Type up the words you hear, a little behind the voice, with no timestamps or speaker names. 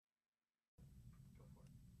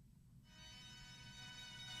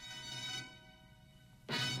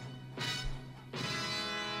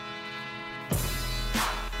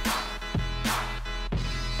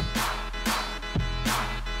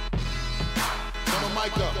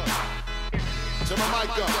mic up. Turn my mic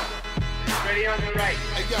up. Ready on the right.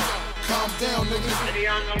 Hey yo, calm down, nigga. Ready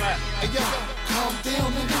on the left. Hey yo, calm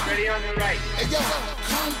down, nigga. Ready on the right. Hey yo,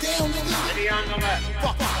 calm down, nigga. Ready on the left.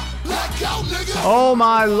 Fuck. Black out, nigga. Oh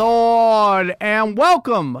my Lord, and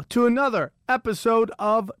welcome to another episode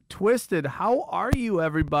of Twisted. How are you,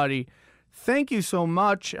 everybody? Thank you so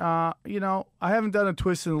much. I haven't done a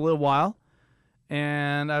Twist in a little while,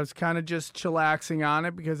 and I was kind of just chillaxing on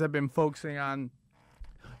it because I've been focusing on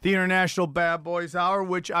the International Bad Boys Hour,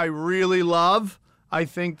 which I really love. I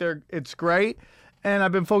think it's great, and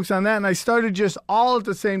I've been focused on that, and I started just all at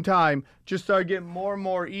the same time, just started getting more and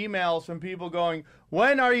more emails from people going,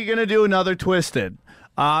 when are you going to do another Twisted?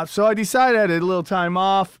 So I decided I had a little time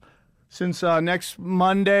off since next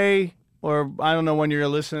Monday, or I don't know when you're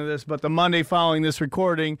listening to this, but the Monday following this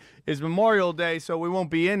recording is Memorial Day, so we won't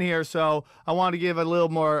be in here. So I want to give a little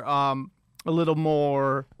more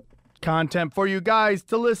content for you guys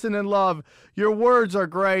to listen and love. Your words are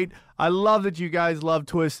great. I love that you guys love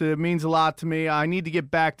Twisted. It means a lot to me. I need to get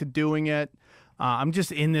back to doing it. I'm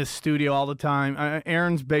just in this studio all the time.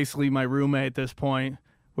 Aaron's basically my roommate at this point.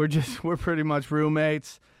 We're pretty much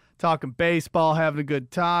roommates, talking baseball, having a good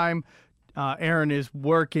time. Aaron is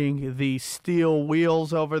working the steel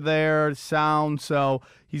wheels over there, sound, so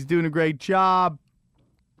he's doing a great job.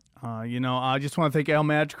 I just want to thank Al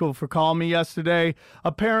Magical for calling me yesterday.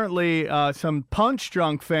 Apparently, some Punch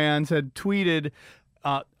Drunk fans had tweeted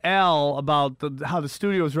Al about how the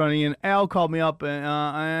studio was running, and Al called me up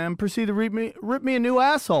and proceeded to rip me a new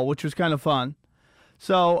asshole, which was kind of fun.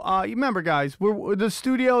 So, you remember, guys, the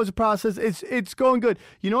studio is a process. It's going good.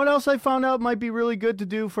 You know what else I found out might be really good to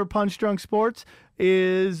do for Punch Drunk Sports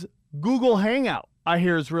is Google Hangout. I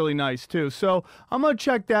hear is really nice, too. So I'm going to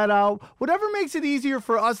check that out. Whatever makes it easier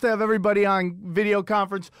for us to have everybody on video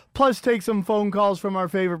conference, plus take some phone calls from our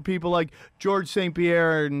favorite people like George St.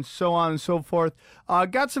 Pierre and so on and so forth.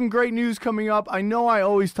 Got some great news coming up. I know I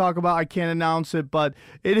always talk about I can't announce it, but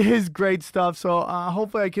it is great stuff. So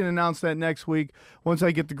hopefully I can announce that next week once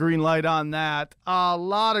I get the green light on that. A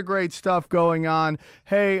lot of great stuff going on.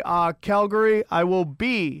 Hey, Calgary, I will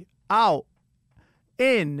be out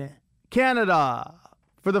in Canada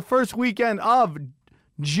for the first weekend of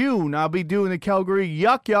June. I'll be doing the Calgary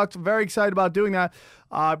Yuck Yucks. I'm very excited about doing that.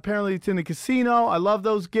 Apparently it's in the casino. I love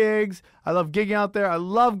those gigs. I love gigging out there. I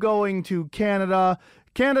love going to Canada.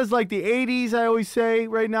 Canada's like the 80s, I always say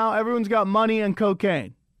right now. Everyone's got money and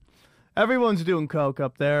cocaine. Everyone's doing coke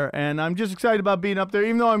up there, and I'm just excited about being up there,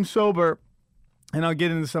 even though I'm sober. And I'll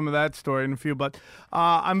get into some of that story in a few, but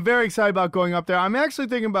I'm very excited about going up there. I'm actually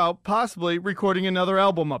thinking about possibly recording another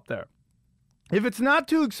album up there. If it's not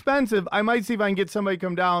too expensive, I might see if I can get somebody to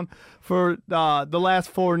come down for the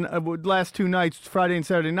last two nights, Friday and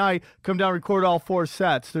Saturday night, come down and record all 4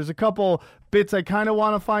 sets. There's a couple bits I kind of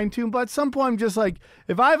want to fine-tune, but at some point I'm just like,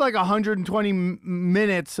 if I have like 120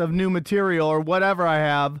 minutes of new material or whatever I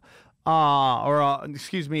have,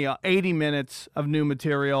 80 minutes of new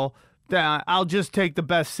material, then I'll just take the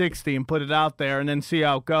best 60 and put it out there and then see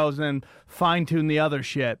how it goes and then fine-tune the other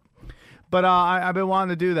shit. But I've been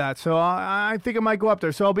wanting to do that, so I think I might go up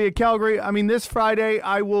there. So I'll be at Calgary. This Friday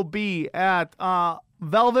I will be at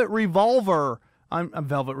Velvet Revolver.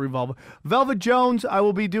 Velvet Jones. I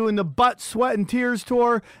will be doing the Butt, Sweat, and Tears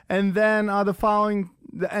tour, and then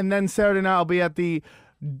then Saturday night I'll be at the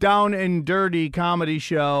Down and Dirty comedy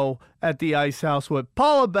show at the Ice House with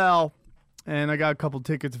Paula Bell. And I got a couple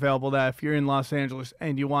tickets available that if you're in Los Angeles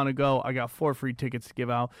and you want to go, I got 4 free tickets to give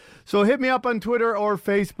out. So hit me up on Twitter or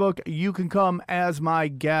Facebook. You can come as my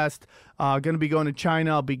guest. Going to be going to China.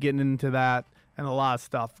 I'll be getting into that and a lot of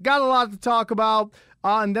stuff. Got a lot to talk about.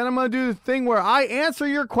 And then I'm going to do the thing where I answer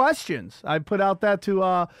your questions. I put out that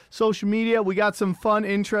to social media. We got some fun,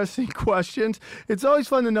 interesting questions. It's always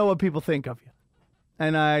fun to know what people think of you.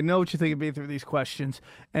 And I know what you think of me through these questions,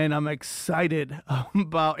 and I'm excited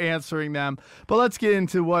about answering them. But let's get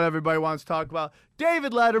into what everybody wants to talk about.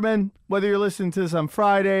 David Letterman, whether you're listening to this on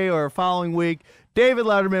Friday or following week, David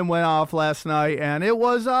Letterman went off last night, and it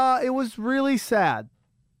was really sad.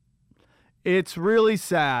 It's really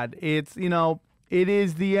sad. It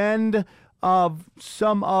is the end of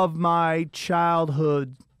some of my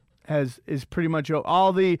childhood. Is pretty much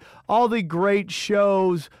all the great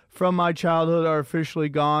shows from my childhood are officially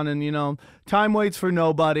gone, and time waits for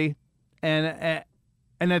nobody, and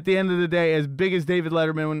at the end of the day, as big as David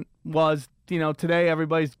Letterman was, today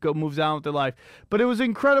everybody moves on with their life. But it was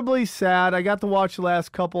incredibly sad. I got to watch the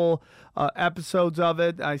last couple episodes of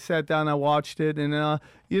it. I sat down, I watched it, and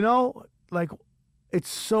it's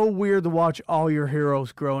so weird to watch all your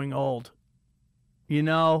heroes growing old. You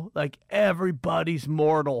know, like everybody's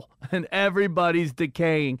mortal and everybody's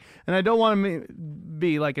decaying. And I don't want to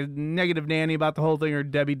be like a negative Nanny about the whole thing or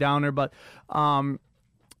Debbie Downer, but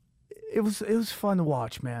it was fun to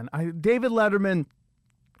watch, man. David Letterman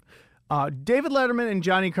and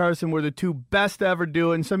Johnny Carson were the two best to ever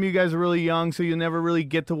do it. And some of you guys are really young, so you'll never really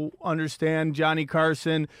get to understand Johnny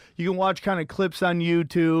Carson. You can watch kind of clips on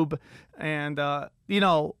YouTube, and but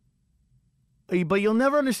you'll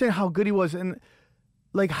never understand how good he was. And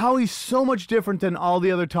like how he's so much different than all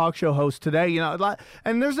the other talk show hosts today,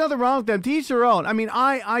 and there's nothing wrong with them. To each their own. I mean,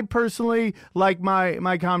 I personally like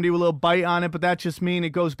my comedy with a little bite on it, but that's just me, and it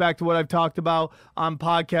goes back to what I've talked about on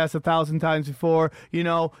podcasts 1,000 times before.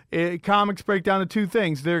 Comics break down to two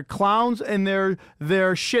things. They're clowns and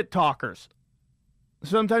they're shit talkers.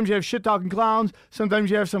 Sometimes you have shit-talking clowns. Sometimes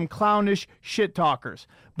you have some clownish shit-talkers.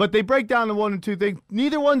 But they break down to one or two things.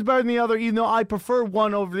 Neither one's better than the other, even though I prefer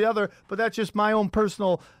one over the other. But that's just my own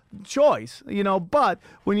personal choice, But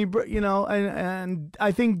when and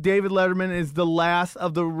I think David Letterman is the last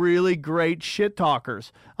of the really great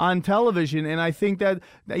shit-talkers on television. And I think that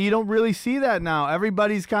you don't really see that now.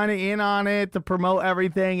 Everybody's kind of in on it to promote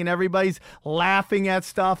everything, and everybody's laughing at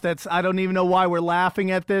stuff I don't even know why we're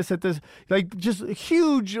laughing at this, like just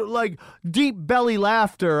huge, like deep belly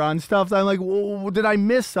laughter on stuff that I'm like, did I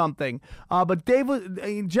miss something? But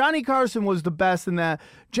Johnny Carson was the best in that.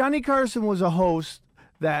 Johnny Carson was a host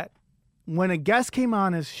that when a guest came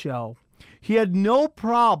on his show, he had no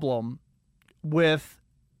problem with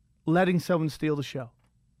letting someone steal the show.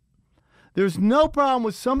 There's no problem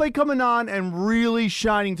with somebody coming on and really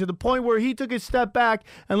shining to the point where he took a step back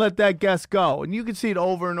and let that guest go. And you can see it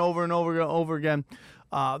over and over and over and over again.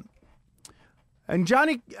 And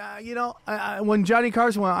Johnny, when Johnny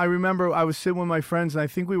Carson went, I remember I was sitting with my friends, and I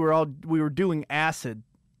think we were doing acid.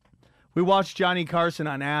 We watched Johnny Carson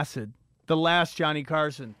on acid. The last Johnny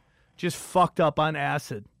Carson, just fucked up on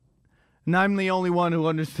acid. And I'm the only one who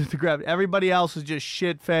understood the gravity. Everybody else is just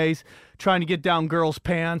shit-faced, trying to get down girls'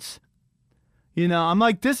 pants. I'm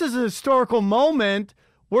like, this is a historical moment.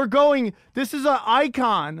 This is an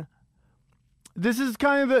icon. This is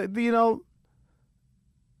kind of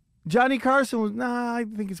Johnny Carson was, I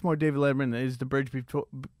think it's more David Letterman is the bridge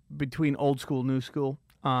between old school, new school.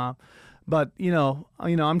 But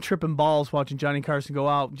I'm tripping balls watching Johnny Carson go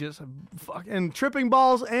out, just fucking tripping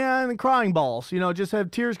balls and crying balls. Just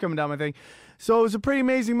have tears coming down my thing. So it was a pretty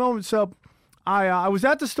amazing moment. So I was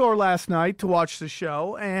at the store last night to watch the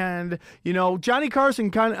show, and Johnny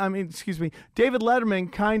Carson David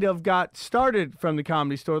Letterman kind of got started from the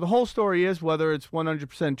Comedy Store. The whole story is, whether it's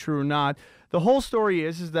 100% true or not, the whole story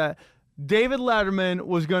is that David Letterman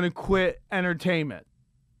was going to quit entertainment.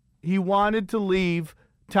 He wanted to leave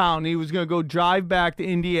town. He was going to go drive back to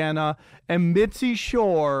Indiana, and Mitzi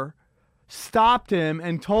Shore stopped him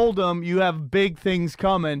and told him, you have big things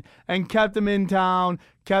coming, and kept him in town,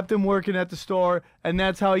 kept him working at the store, and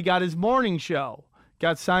that's how he got his morning show.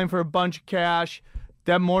 Got signed for a bunch of cash.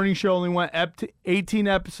 That morning show only went 18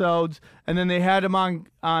 episodes, and then they had him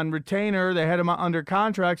on retainer. They had him under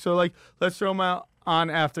contract, so let's throw him out on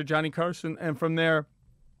after Johnny Carson, and from there,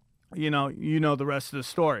 you know the rest of the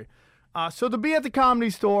story. So to be at the Comedy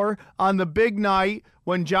Store on the big night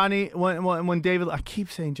when David, I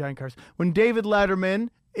keep saying Johnny Carson, when David Letterman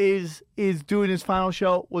is doing his final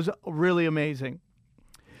show was really amazing.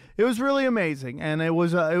 It was really amazing, and it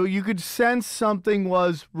was you could sense something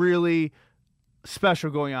was really special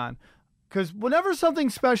going on. Because whenever something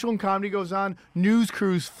special in comedy goes on, news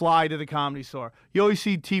crews fly to the Comedy Store. You always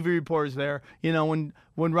see TV reporters there. When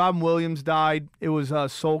Robin Williams died, it was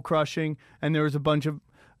soul crushing, and there was a bunch of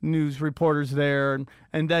news reporters there,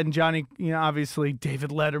 and then Johnny, obviously David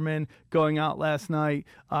Letterman going out last night,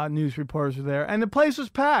 news reporters were there, and the place was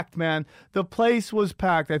packed, man. The place was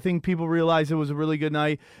packed. I think people realized it was a really good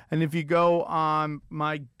night, and if you go on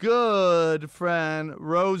my good friend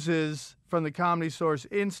Rose's from the Comedy Store's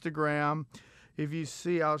Instagram, if you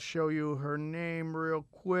see, I'll show you her name real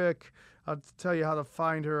quick. I'll tell you how to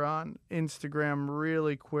find her on Instagram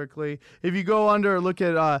really quickly. If you go look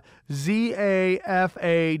at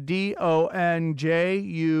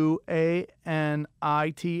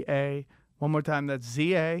ZAFADONJUANITA. One more time, that's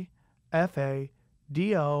ZAFADONJUANITA.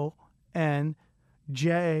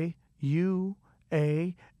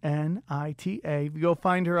 If you go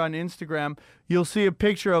find her on Instagram, you'll see a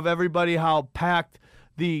picture of everybody, how packed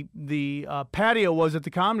the patio was at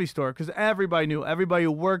the Comedy Store, because everybody knew. Everybody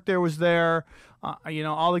who worked there was there.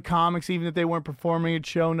 All the comics, even if they weren't performing, had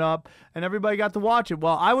shown up, and everybody got to watch it.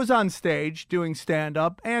 Well, I was on stage doing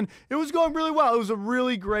stand-up, and it was going really well. It was a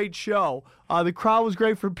really great show. The crowd was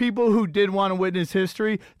great. For people who did want to witness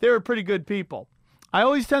history, they were pretty good people. I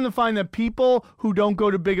always tend to find that people who don't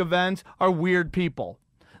go to big events are weird people.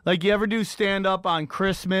 Like, you ever do stand-up on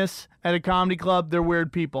Christmas at a comedy club? They're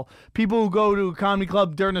weird people. People who go to a comedy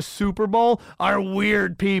club during a Super Bowl are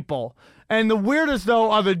weird people. And the weirdest, though,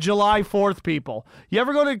 are the July 4th people. You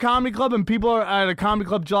ever go to a comedy club and people are at a comedy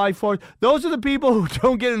club July 4th? Those are the people who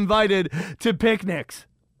don't get invited to picnics.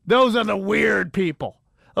 Those are the weird people.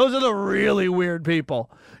 Those are the really weird people.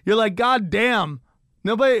 You're like, God damn.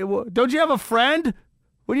 Nobody, don't you have a friend?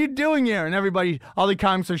 What are you doing here? And everybody, all the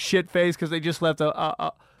comics are shit-faced because they just left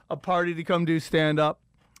a party to come do stand-up.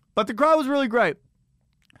 But the crowd was really great.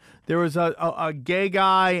 There was a gay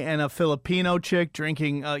guy and a Filipino chick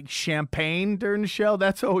drinking champagne during the show.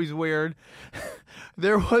 That's always weird.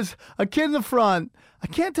 There was a kid in the front. I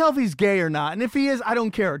can't tell if he's gay or not. And if he is, I don't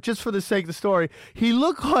care. Just for the sake of the story. He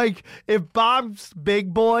looked like if Bob's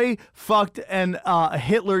Big Boy fucked a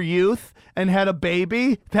Hitler Youth and had a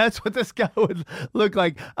baby. That's what this guy would look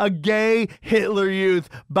like. A gay Hitler Youth,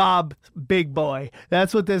 Bob Big Boy.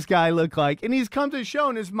 That's what this guy looked like. And he's come to the show,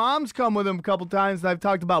 and his mom's come with him a couple times, and I've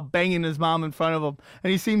talked about banging his mom in front of him, and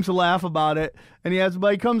he seems to laugh about it. And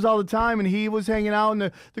he comes all the time, and he was hanging out,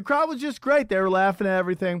 and the crowd was just great. They were laughing at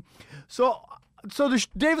everything. So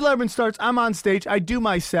David Letterman starts. I'm on stage. I do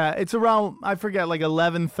my set. It's around, I forget, like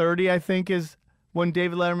 11:30, I think, is when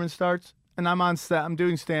David Letterman starts. And I'm on set. I'm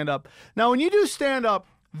doing stand-up. Now, when you do stand-up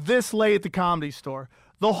this late at the Comedy Store,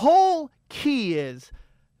 the whole key is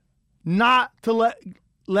not to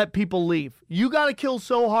let people leave. You got to kill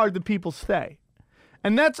so hard that people stay.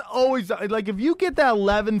 And that's always, like, if you get that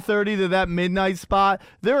 11:30 to that midnight spot,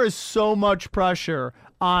 there is so much pressure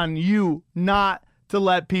on you not to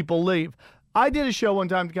let people leave. I did a show one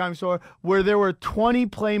time at the Comedy Store where there were 20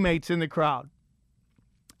 playmates in the crowd.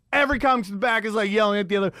 Every comic in the back is like yelling at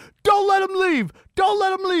the other, don't let him leave, don't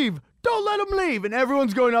let him leave, don't let him leave. And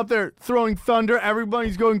everyone's going up there throwing thunder.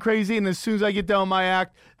 Everybody's going crazy. And as soon as I get done with my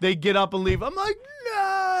act, they get up and leave. I'm like,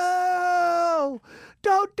 no,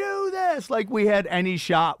 don't do this. Like we had any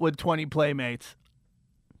shot with 20 playmates.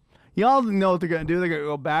 Y'all know what they're going to do. They're going to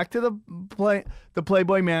go back to the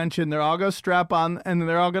Playboy Mansion. They're all going to strap on, and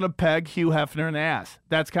they're all going to peg Hugh Hefner in the ass.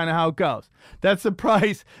 That's kind of how it goes. That's the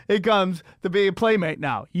price it comes to be a playmate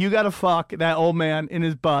now. You got to fuck that old man in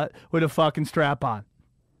his butt with a fucking strap on.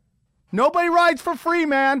 Nobody rides for free,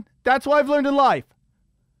 man. That's what I've learned in life.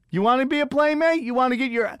 You want to be a playmate? You want to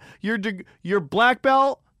get your black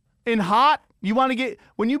belt in hot? You want to get,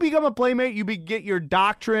 when you become a playmate, you get your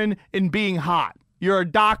doctrine in being hot. You're a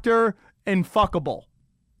doctor and fuckable,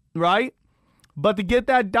 right? But to get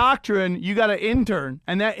that doctrine, you got to intern.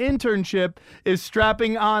 And that internship is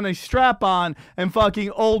strapping on a strap-on and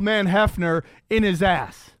fucking old man Hefner in his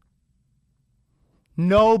ass.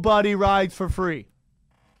 Nobody rides for free.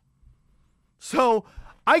 So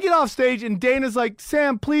I get off stage and Dana's like,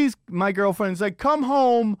 Sam, please, my girlfriend's like, come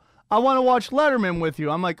home. I want to watch Letterman with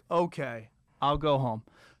you. I'm like, okay, I'll go home.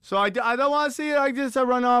 So I don't want to see it. I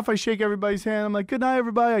run off. I shake everybody's hand. I'm like, good night,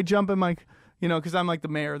 everybody. I jump in my, because I'm like the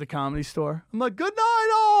mayor of the Comedy Store. I'm like, good night,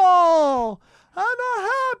 all. And a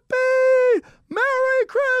happy Merry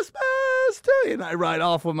Christmas to you. And I ride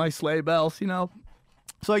off with my sleigh bells,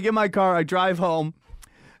 So I get my car. I drive home.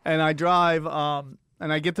 And I drive, and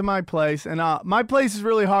I get to my place. And my place is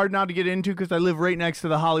really hard now to get into because I live right next to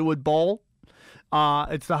the Hollywood Bowl.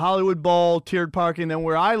 It's the Hollywood Bowl, tiered parking, then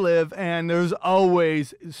where I live, and there's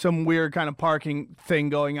always some weird kind of parking thing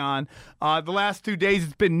going on. The last 2 days,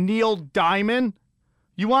 it's been Neil Diamond.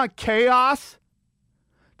 You want chaos?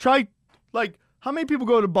 Try, how many people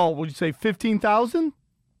go to the Bowl? Would you say 15,000?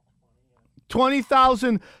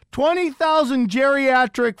 20,000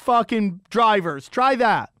 geriatric fucking drivers. Try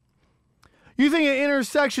that. You think an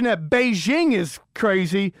intersection at Beijing is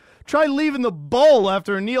crazy? Try leaving the Bowl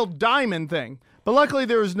after a Neil Diamond thing. But luckily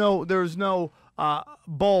there was no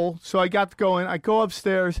bowl, so I got to go in. I go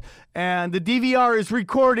upstairs, and the DVR is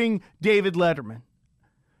recording David Letterman.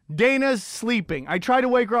 Dana's sleeping. I try to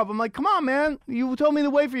wake her up. I'm like, come on, man. You told me to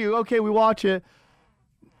wait for you. Okay, we watch it.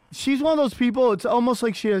 She's one of those people, it's almost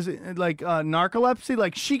like she has narcolepsy.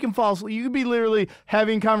 Like she can fall asleep. You could be literally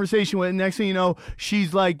having a conversation with it. Next thing you know,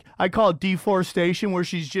 she's like, I call it deforestation, where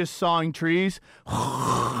she's just sawing trees.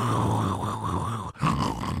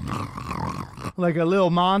 Like a little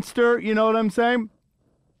monster, you know what I'm saying?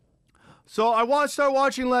 So I start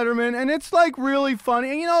watching Letterman, and it's like really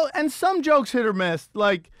funny. And and some jokes hit or miss.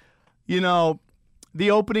 Like,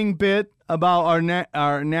 the opening bit about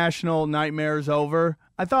our national nightmare is over.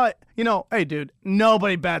 I thought, hey, dude,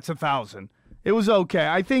 nobody bats 1,000. It was okay.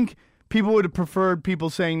 I think people would have preferred people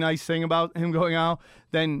saying nice thing about him going out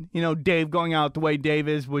than, Dave going out the way Dave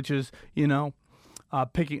is, which is,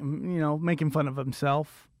 making fun of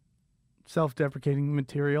himself, self-deprecating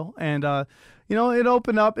material. And, it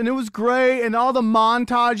opened up and it was great. And all the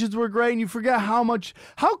montages were great. And you forget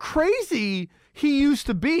how crazy he used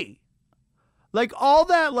to be. Like all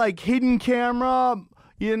that like hidden camera,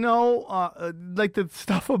 like the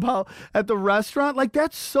stuff about at the restaurant, like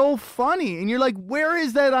that's so funny. And you're like, where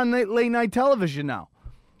is that on late night television now?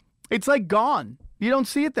 It's like gone. You don't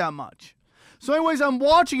see it that much. So anyways, I'm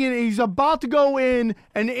watching it, and he's about to go in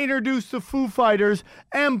and introduce the Foo Fighters,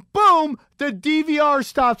 and boom, the DVR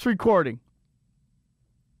stops recording.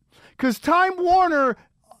 Because Time Warner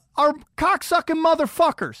are cocksucking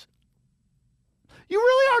motherfuckers. You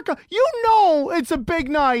really are. It's a big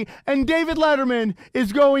night, and David Letterman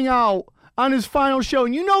is going out on his final show,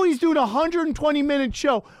 and he's doing a 120-minute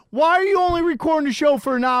show. Why are you only recording the show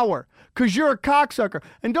for an hour? Because you're a cocksucker.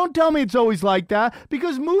 And don't tell me it's always like that,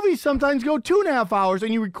 because movies sometimes go 2.5 hours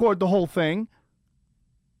and you record the whole thing.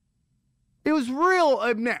 It was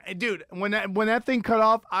real. Dude, when that thing cut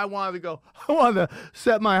off, I wanted to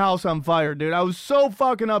set my house on fire, dude. I was so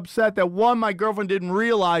fucking upset that, one, my girlfriend didn't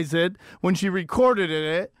realize it when she recorded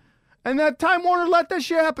it, and that Time Warner let that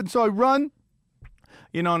shit happen. So I run,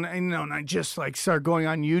 and I just like start going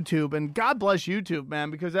on YouTube, and God bless YouTube,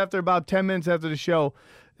 man, because after about 10 minutes after the show,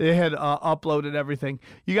 they had uploaded everything.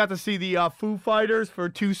 You got to see the Foo Fighters for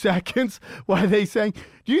 2 seconds while they sang.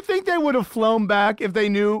 Do you think they would have flown back if they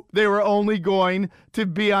knew they were only going to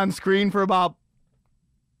be on screen for about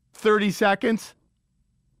 30 seconds?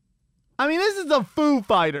 I mean, this is the Foo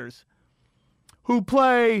Fighters who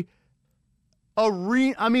play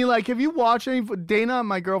have you watched any? Dana,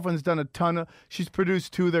 my girlfriend's done she's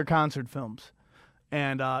produced 2 of their concert films.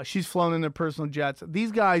 And she's flown in their personal jets.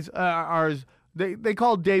 These guys are They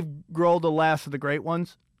call Dave Grohl the last of the great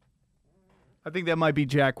ones. I think that might be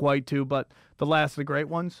Jack White too, but the last of the great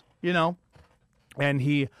ones, And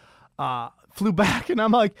he flew back, and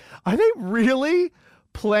I'm like, are they really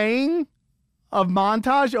playing a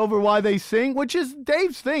montage over why they sing? Which is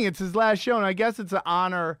Dave's thing. It's his last show, and I guess it's an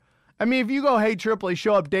honor. I mean, if you go, hey, Tripoli,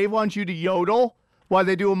 show up, Dave wants you to yodel while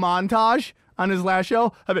they do a montage on his last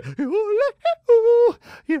show. I mean,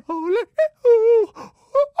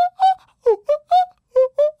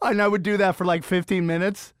 and I would do that for like 15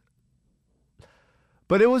 minutes.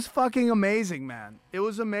 But it was fucking amazing, man. It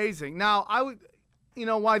was amazing. Now,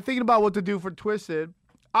 while thinking about what to do for Twisted,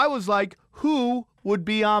 I was like, who would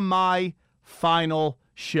be on my final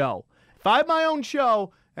show? If I had my own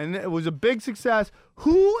show and it was a big success,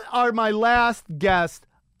 who are my last guests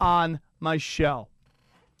on my show?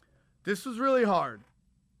 This was really hard,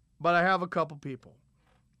 but I have a couple people.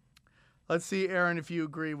 Let's see, Aaron, if you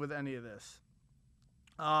agree with any of this.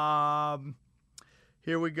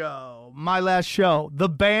 Here we go. My last show. The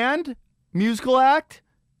band, musical act,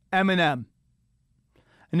 Eminem.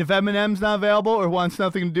 And if Eminem's not available or wants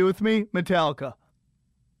nothing to do with me, Metallica.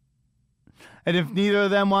 And if neither of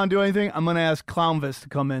them want to do anything, I'm going to ask Clownvis to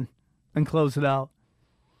come in and close it out.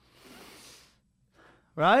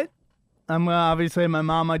 Right? I'm going to obviously have my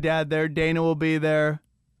mom, my dad there. Dana will be there.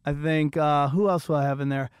 I think, who else will I have in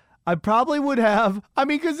there? I probably would have,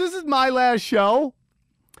 because this is my last show,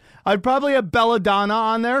 I'd probably have Belladonna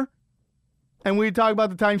on there. And we'd talk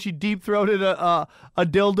about the time she deep-throated a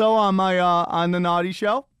dildo on on the Naughty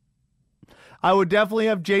Show. I would definitely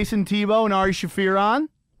have Jason Tebow and Ari Shaffir on.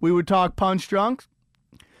 We would talk Punch Drunks.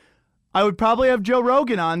 I would probably have Joe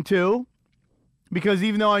Rogan on, too. Because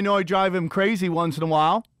even though I know I drive him crazy once in a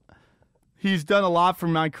while, he's done a lot for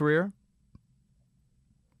my career.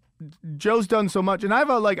 Joe's done so much. And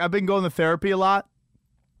I've been going to therapy a lot.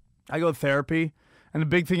 I go to therapy. And the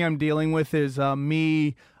big thing I'm dealing with is I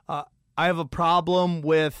have a problem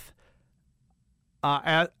with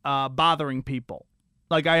bothering people.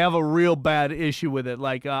 Like, I have a real bad issue with it.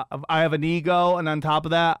 Like, I have an ego, and on top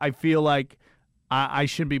of that, I feel like I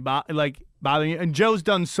should be bothering you. And Joe's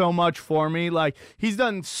done so much for me. Like, he's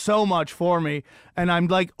done so much for me, and I'm,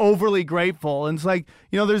 like, overly grateful. And it's like,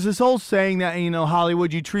 there's this whole saying that,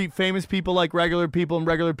 Hollywood, you treat famous people like regular people and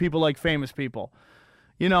regular people like famous people.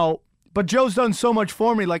 But Joe's done so much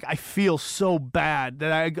for me, like, I feel so bad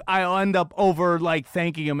that I end up over,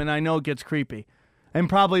 thanking him, and I know it gets creepy. And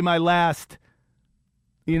probably my last,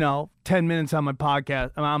 10 minutes on my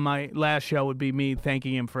podcast, on my last show would be me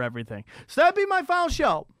thanking him for everything. So that'd be my final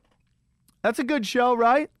show. That's a good show,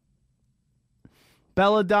 right?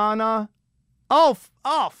 Belladonna. Oh,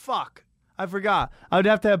 fuck. I forgot. I would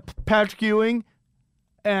have to have Patrick Ewing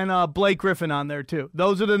and Blake Griffin on there, too.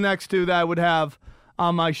 Those are the next two that I would have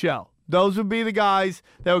on my show. Those would be the guys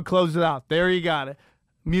that would close it out. There you got it.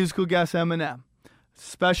 Musical guest Eminem.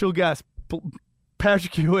 Special guest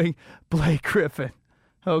Patrick Ewing, Blake Griffin.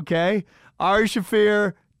 Okay? Ari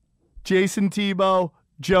Shaffir, Jason Tebow,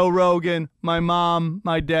 Joe Rogan, my mom,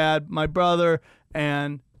 my dad, my brother,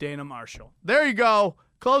 and Dana Marshall. There you go.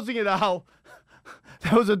 Closing it out.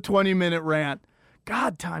 That was a 20-minute rant.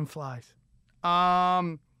 God, time flies.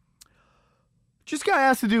 Just got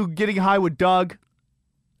asked to do Getting High with Doug.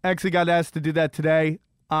 Actually got asked to do that today.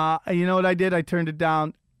 You know what I did? I turned it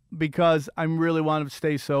down because I really wanted to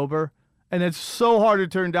stay sober. And it's so hard to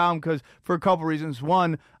turn down because for a couple reasons.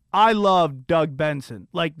 One, I love Doug Benson.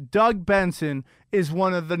 Like, Doug Benson is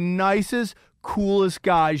one of the nicest, coolest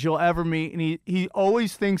guys you'll ever meet, and he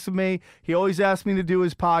always thinks of me. He always asks me to do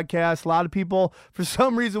his podcast. A lot of people, for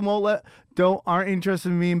some reason, aren't interested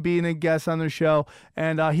in me being a guest on their show,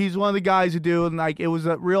 and he's one of the guys who do. And like, it was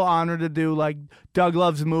a real honor to do like Doug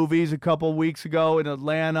Loves Movies a couple of weeks ago in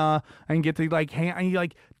Atlanta, and get to like hang. And you're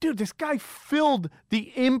like, dude, this guy filled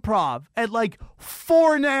the Improv at like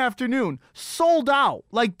 4 PM, sold out.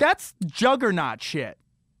 Like, that's juggernaut shit.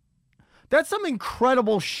 That's some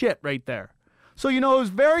incredible shit right there. So, it was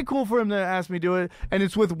very cool for him to ask me to do it. And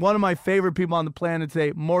it's with one of my favorite people on the planet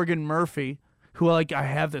today, Morgan Murphy, who like I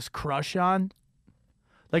have this crush on.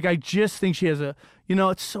 Like, I just think she has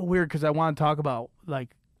it's so weird because I want to talk about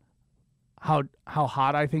like how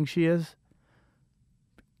hot I think she is.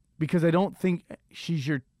 Because I don't think she's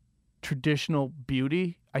your traditional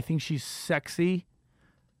beauty. I think she's sexy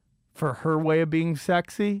for her way of being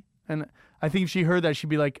sexy. And I think if she heard that, she'd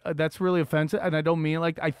be like, that's really offensive. And I don't mean it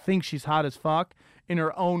like, I think she's hot as fuck in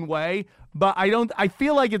her own way. But I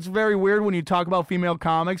feel like it's very weird when you talk about female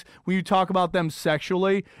comics, when you talk about them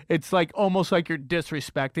sexually, it's like almost like you're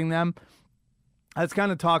disrespecting them. I was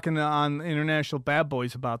kind of talking on International Bad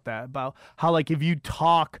Boys about that, about how like if you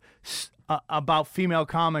talk about female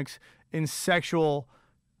comics in sexual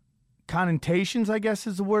connotations, I guess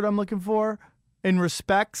is the word I'm looking for, in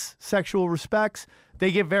respects, sexual respects,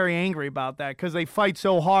 they get very angry about that because they fight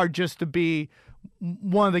so hard just to be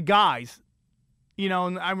one of the guys.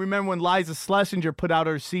 And I remember when Liza Schlesinger put out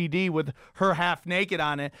her CD with her half naked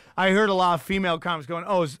on it, I heard a lot of female comics going,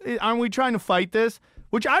 aren't we trying to fight this?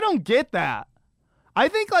 Which I don't get that. I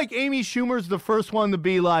think like Amy Schumer's the first one to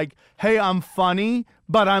be like, hey, I'm funny,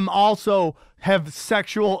 but I'm also have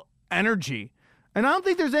sexual energy. And I don't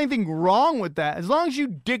think there's anything wrong with that as long as you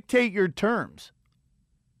dictate your terms.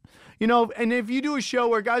 And if you do a show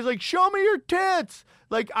where guys like, show me your tits,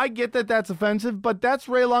 like, I get that that's offensive, but that's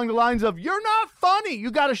right along the lines of, you're not funny. You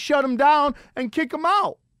got to shut them down and kick them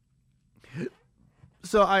out.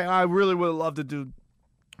 So I really would love to do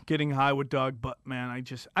Getting High with Doug, but man,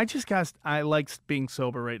 I like being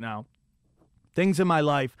sober right now. Things in my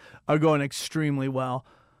life are going extremely well.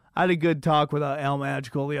 I had a good talk with Al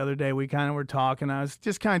Magical the other day. We kind of were talking. I was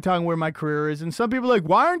just kind of talking where my career is. And some people are like,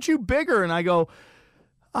 why aren't you bigger? And I go,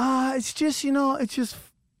 it's just,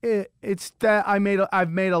 it's that I've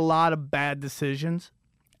made a lot of bad decisions.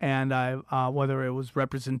 And whether it was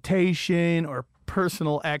representation or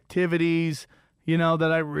personal activities,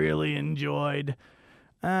 that I really enjoyed,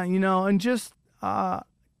 and just,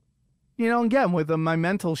 again, with my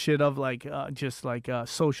mental shit of like,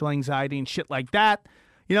 social anxiety and shit like that.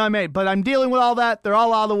 But I'm dealing with all that. They're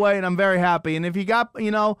all out of the way, and I'm very happy. And if you got,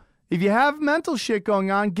 if you have mental shit going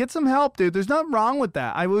on, get some help, dude. There's nothing wrong with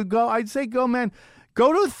that. I'd say go, man.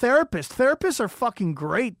 Go to a therapist. Therapists are fucking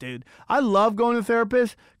great, dude. I love going to a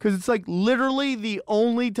therapist because it's like literally the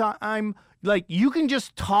only time, like, you can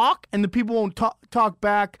just talk and the people won't talk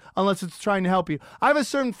back unless it's trying to help you. I have a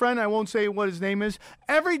certain friend, I won't say what his name is.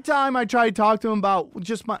 Every time I try to talk to him about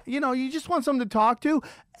just you just want someone to talk to.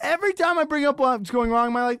 Every time I bring up what's going wrong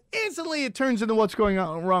in my life, instantly it turns into what's going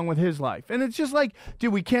on wrong with his life. And it's just like,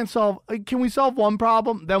 dude, can we solve one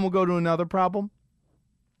problem? Then we'll go to another problem.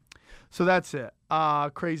 So that's it.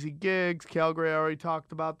 Crazy gigs, Calgary, I already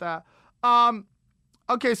talked about that.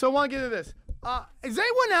 Okay, so I want to get into this. Is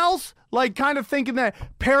anyone else like kind of thinking that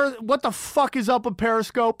what the fuck is up with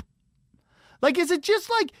Periscope? Like, is anybody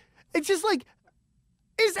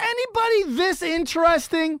this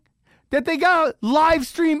interesting that they gotta live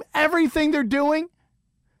stream everything they're doing?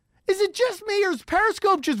 Is it just me, or is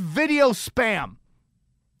Periscope just video spam?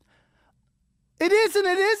 It is and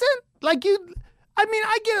it isn't? Like,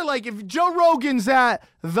 I get it, like, if Joe Rogan's at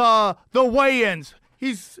the weigh-ins,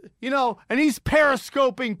 he's, and he's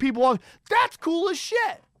periscoping people, that's cool as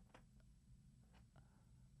shit.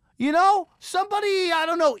 Somebody, I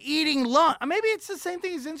don't know, eating lunch. Maybe it's the same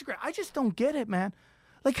thing as Instagram. I just don't get it, man.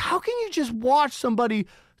 Like, how can you just watch somebody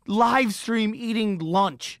live stream eating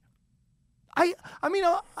lunch?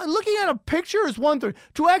 Looking at a picture is one thing.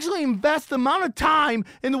 To actually invest the amount of time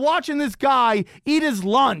into watching this guy eat his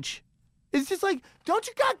lunch, it's just like, don't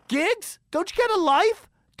you got gigs? Don't you got a life?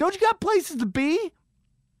 Don't you got places to be?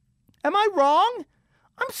 Am I wrong?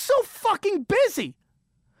 I'm so fucking busy.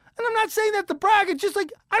 And I'm not saying that to brag. It's just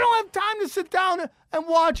like, I don't have time to sit down and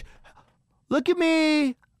watch. Look at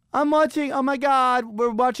me. I'm watching. Oh my God. We're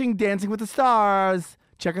watching Dancing with the Stars.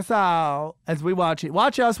 Check us out as we watch it.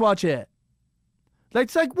 Watch us watch it.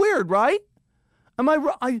 That's like weird, right? Am I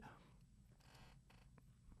wrong?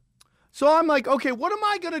 So I'm like, okay, what am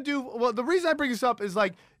I going to do? Well, the reason I bring this up is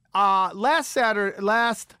like last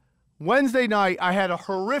Wednesday night, I had a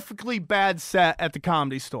horrifically bad set at the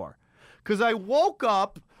Comedy Store because I woke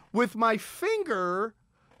up with my finger,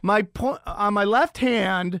 on my left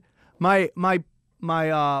hand, my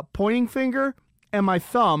pointing finger and my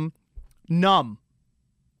thumb numb.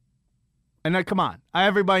 And come on,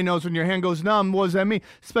 everybody knows when your hand goes numb, what does that mean?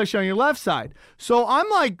 Especially on your left side. So I'm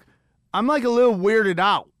like a little weirded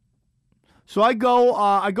out. So I go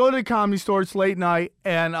to the Comedy Store. It's late night,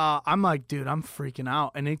 and I'm like, dude, I'm freaking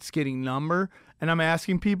out, and it's getting number. And I'm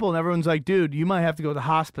asking people, and everyone's like, dude, you might have to go to the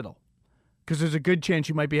hospital because there's a good chance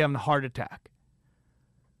you might be having a heart attack.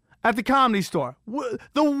 At the Comedy Store,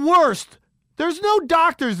 the worst. There's no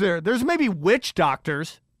doctors there. There's maybe witch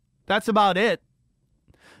doctors. That's about it.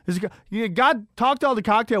 God, talk to all the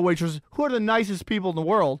cocktail waitresses who are the nicest people in the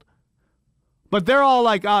world. But they're all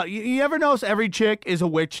like, you ever notice every chick is a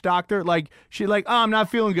witch doctor? Like, she's like, I'm not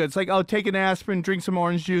feeling good. It's like, take an aspirin, drink some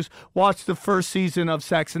orange juice, watch the first season of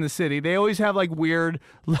Sex and the City. They always have like weird,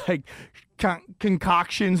 like,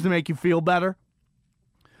 concoctions to make you feel better.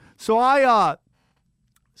 So I'm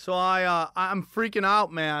freaking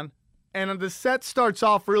out, man. And the set starts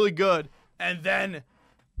off really good. And then,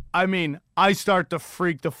 I start to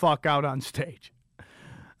freak the fuck out on stage.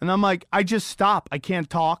 And I'm like, I just stop. I can't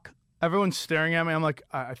talk. Everyone's staring at me. I'm like,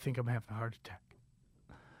 I think I'm having a heart attack.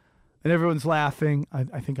 And everyone's laughing.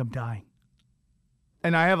 I think I'm dying.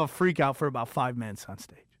 And I have a freak out for about 5 minutes on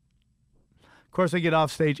stage. Of course, I get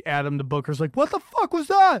off stage. Adam, the booker's like, what the fuck was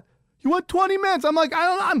that? You went 20 minutes. I'm like, I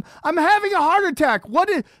don't know. I'm having a heart attack. What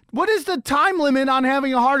is the time limit on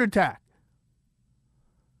having a heart attack?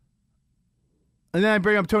 And then I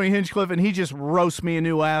bring up Tony Hinchcliffe, and he just roasts me a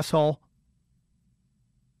new asshole.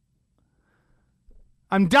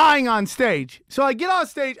 I'm dying on stage. So I get on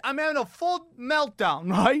stage. I'm having a full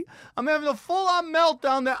meltdown, right? I'm having a full-on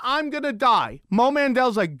meltdown that I'm going to die. Mo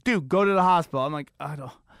Mandel's like, dude, go to the hospital. I'm like, I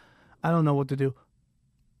don't know what to do.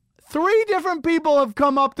 3 different people have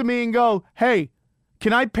come up to me and go, hey,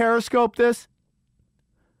 can I Periscope this?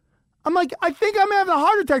 I'm like, I think I'm having a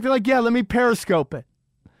heart attack. They're like, yeah, let me Periscope it.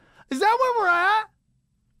 Is that where we're at?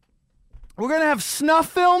 We're going to have snuff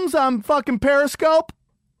films on fucking Periscope?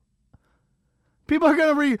 People are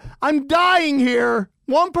going to I'm dying here.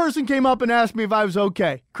 One person came up and asked me if I was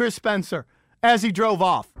okay. Chris Spencer, as he drove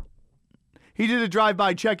off. He did a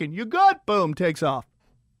drive-by check-in. You good? Boom, takes off.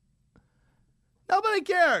 Nobody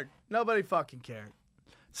cared. Nobody fucking cared.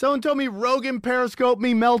 Someone told me Rogan Periscope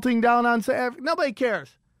me melting down on stage. Nobody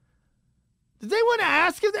cares. Did they want to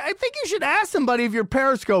ask you? I think you should ask somebody if you're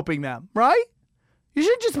Periscoping them, right? You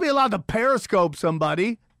should just be allowed to Periscope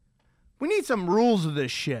somebody. We need some rules of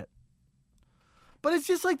this shit. But it's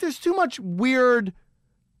just like there's too much weird.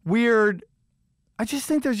 I just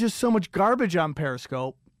think there's just so much garbage on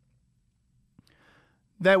Periscope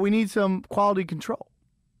that we need some quality control.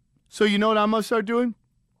 So you know what I'm going to start doing?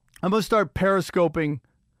 I'm going to start Periscoping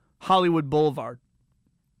Hollywood Boulevard.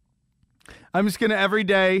 I'm just going to every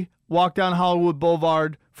day walk down Hollywood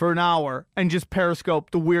Boulevard for an hour and just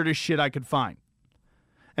Periscope the weirdest shit I could find.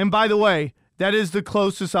 And by the way, that is the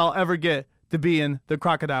closest I'll ever get to being the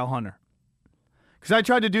crocodile hunter. Because I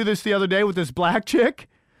tried to do this the other day with this black chick,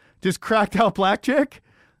 this cracked out black chick.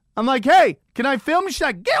 I'm like, hey, can I film? She's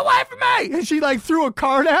like, get away from me. And she like threw a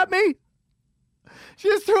card at me. She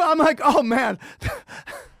just threw, I'm like, oh man,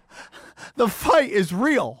 the fight is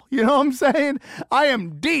real. You know what I'm saying? I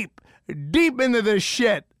am deep into this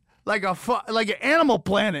shit. Like an Animal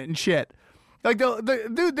Planet and shit. Like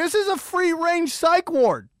dude, this is a free range psych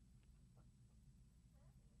ward.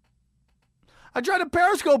 I try to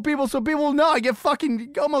Periscope people so people know I get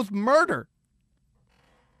fucking almost murdered.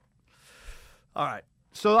 All right.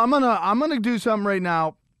 So I'm gonna do something right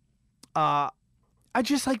now. I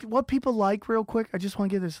just like what people like real quick. I just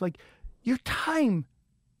want to get this. Like, your time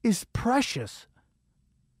is precious.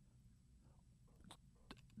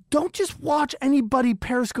 Don't just watch anybody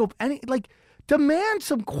Periscope demand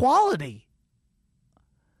some quality.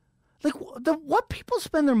 Like what people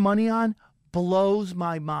spend their money on blows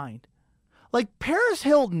my mind. Like, Paris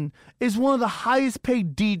Hilton is one of the highest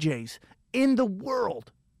paid DJs in the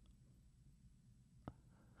world.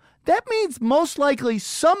 That means most likely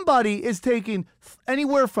somebody is taking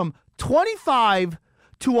anywhere from $25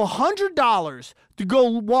 to $100 to go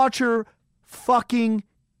watch her fucking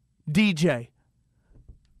DJ.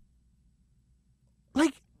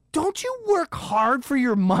 Like, don't you work hard for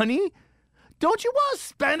your money? Don't you want to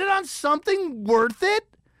spend it on something worth it?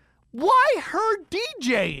 Why her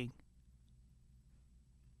DJing?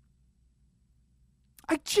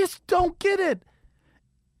 I just don't get it.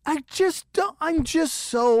 I'm just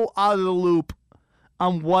so out of the loop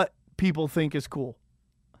on what people think is cool.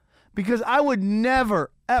 Because I would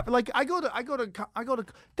never, like, I go to,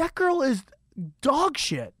 that girl is dog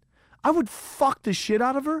shit. I would fuck the shit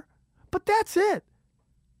out of her, but that's it.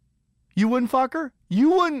 You wouldn't fuck her?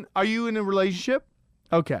 You wouldn't, are you in a relationship?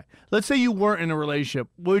 Okay. Let's say you weren't in a relationship.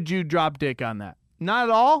 Would you drop dick on that? Not at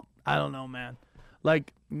all? I don't know, man.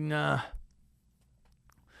 Like, nah.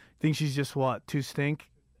 Think she's just what? Too stink?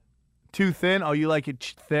 Too thin? Oh, you like it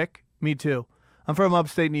thick? Me too. I'm from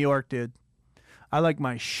upstate New York, dude. I like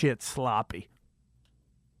my shit sloppy.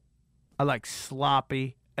 I like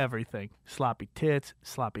sloppy everything. Sloppy tits,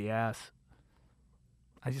 sloppy ass.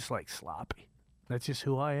 I just like sloppy. That's just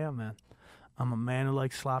who I am, man. I'm a man who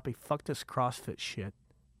likes sloppy. Fuck this CrossFit shit.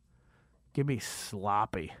 Give me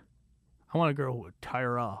sloppy. I want a girl who would tie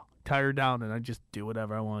her down and I just do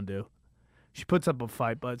whatever I want to do. She puts up a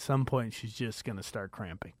fight, but at some point she's just going to start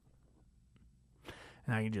cramping.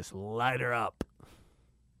 And I can just light her up.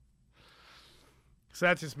 So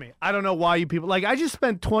that's just me. I don't know why you people, like, I just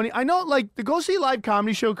spent 20, I know, like, the Go See Live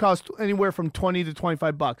comedy show costs anywhere from 20 to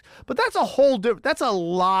 25 bucks, but that's a whole different, that's a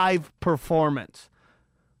live performance.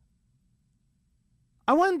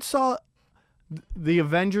 I went and saw the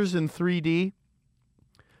Avengers in 3D.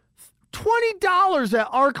 $20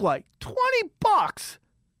 at ArcLight. 20 bucks.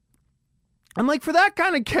 I'm like, for that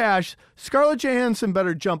kind of cash, Scarlett Johansson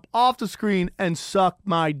better jump off the screen and suck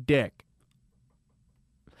my dick.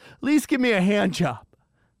 At least give me a hand job.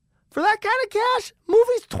 For that kind of cash,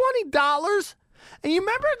 movie's $20. And you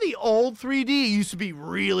remember the old 3D? It used to be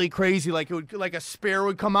really crazy. Like, it would, like a spear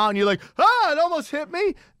would come out and you're like, it almost hit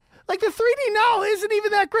me. Like, the 3D now isn't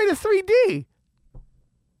even that great a 3D.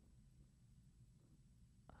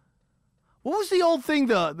 What was the old thing,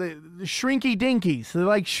 the shrinky dinkies? They're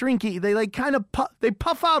like shrinky. They like kind of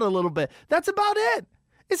puff out a little bit. That's about it.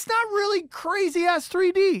 It's not really crazy ass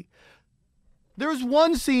 3D. There was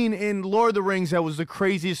one scene in Lord of the Rings that was the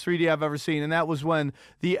craziest 3D I've ever seen, and that was when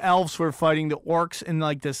the elves were fighting the orcs in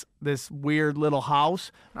like this weird little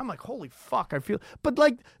house. And I'm like, holy fuck, I feel. But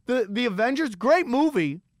like the Avengers, great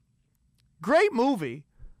movie. Great movie.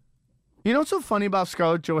 You know what's so funny about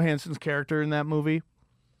Scarlett Johansson's character in that movie?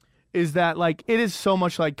 Is that, like, it is so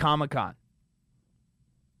much like Comic-Con.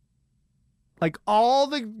 Like, all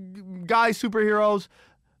the guy superheroes,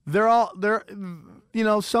 they're, you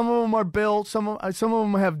know, some of them are built, some of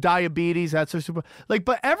them have diabetes, that's their super, like,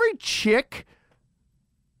 but every chick,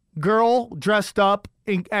 girl dressed up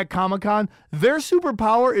at Comic-Con, their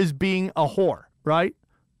superpower is being a whore, right?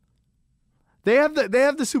 They have the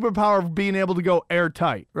superpower of being able to go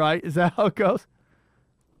airtight, right? Is that how it goes?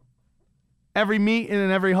 Every meat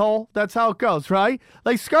in every hole. That's how it goes, right?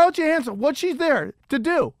 Like Scarlett Johansson, what she's there to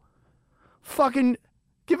do? Fucking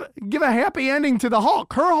give a happy ending to the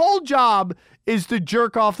Hulk. Her whole job is to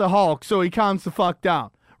jerk off the Hulk so he calms the fuck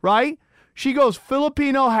down, right? She goes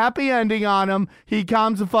Filipino happy ending on him. He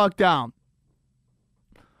calms the fuck down.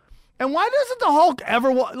 And why doesn't the Hulk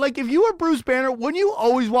ever like, if you were Bruce Banner, wouldn't you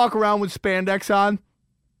always walk around with spandex on?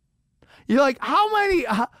 You're like, how many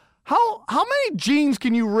jeans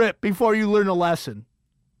can you rip before you learn a lesson?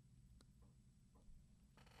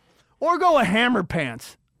 Or go with hammer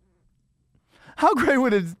pants? How great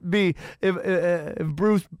would it be if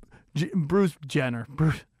Bruce Jenner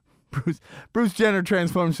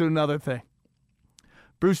transforms to another thing?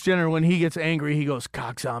 Bruce Jenner, when he gets angry, he goes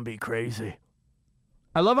cock zombie crazy.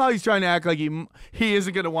 I love how he's trying to act like he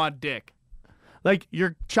isn't going to want dick. Like,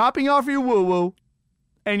 you're chopping off your woo-woo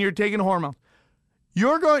and you're taking hormones.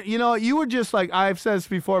 You're going, you know, you were just like, I've said this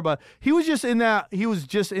before, but he was just in that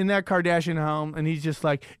Kardashian home, and he's just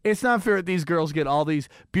like, it's not fair that these girls get all these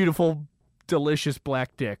beautiful, delicious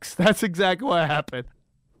black dicks. That's exactly what happened.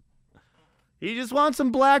 He just wants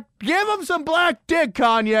some black, give him some black dick,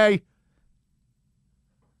 Kanye.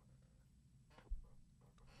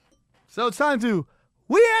 So it's time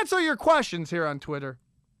we answer your questions here on Twitter,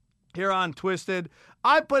 here on Twisted.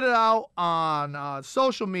 I put it out on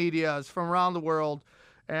social medias from around the world,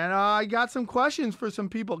 and I got some questions for some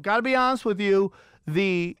people. Got to be honest with you,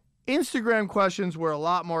 the Instagram questions were a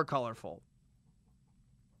lot more colorful.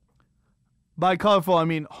 By colorful, I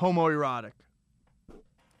mean homoerotic.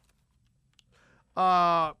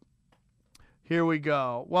 Here we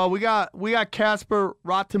go. Well, we got Casper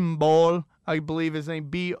Rottenbol I believe his name,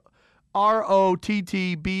 Rottboll.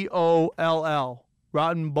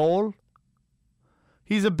 Rotten Bowl.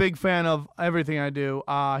 He's a big fan of everything I do.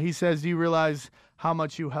 He says, do you realize how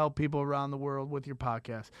much you help people around the world with your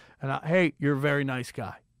podcast? And hey, you're a very nice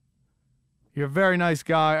guy. You're a very nice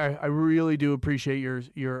guy. I really do appreciate your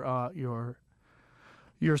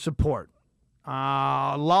support.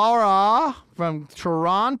 Laura from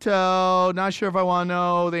Toronto. Not sure if I want to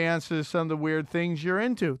know the answer to some of the weird things you're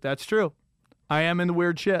into. That's true. I am into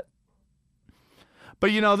weird shit.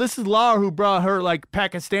 But, this is Laura who brought her,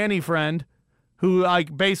 Pakistani friend who,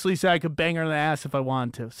 basically said I could bang her in the ass if I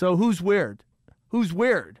wanted to. So who's weird? Who's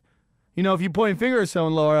weird? If you point a finger at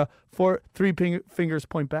someone, Laura, three fingers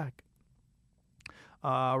point back.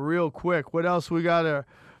 Real quick, what else we got here?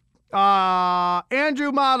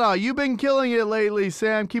 Andrew Mata, you've been killing it lately,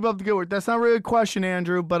 Sam. Keep up the good work. That's not really a question,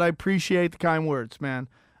 Andrew, but I appreciate the kind words, man.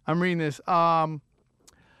 I'm reading this.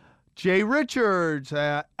 Jay Richards,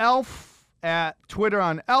 Elf at Twitter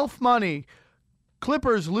on Elf Money.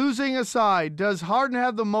 Clippers losing aside, does Harden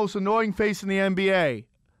have the most annoying face in the NBA?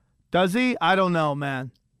 Does he? I don't know,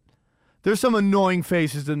 man. There's some annoying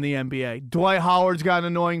faces in the NBA. Dwight Howard's got an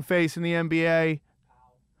annoying face in the NBA.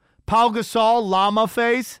 Pau Gasol, llama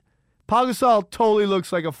face. Pau Gasol totally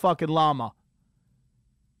looks like a fucking llama.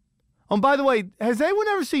 Oh, by the way, has anyone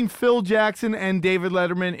ever seen Phil Jackson and David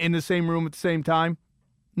Letterman in the same room at the same time?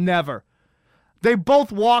 Never. They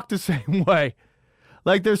both walk the same way.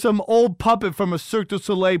 Like there's some old puppet from a Cirque du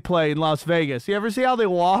Soleil play in Las Vegas. You ever see how they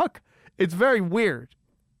walk? It's very weird.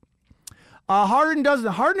 Harden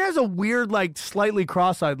doesn't. Harden has a weird, slightly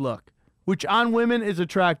cross-eyed look, which on women is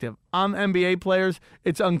attractive. On NBA players,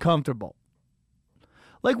 it's uncomfortable.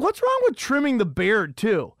 What's wrong with trimming the beard,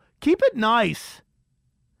 too? Keep it nice.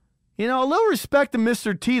 A little respect to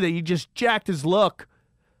Mr. T that you just jacked his look.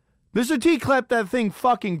 Mr. T clapped that thing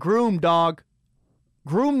fucking groom, dog.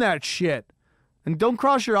 Groom that shit. And don't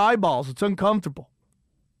cross your eyeballs. It's uncomfortable.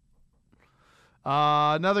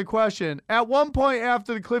 Another question. At one point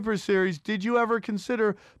after the Clippers series, did you ever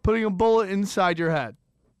consider putting a bullet inside your head?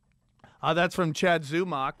 That's from Chad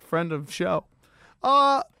Zumach, friend of the show.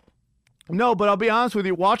 No, but I'll be honest with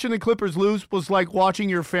you. Watching the Clippers lose was like watching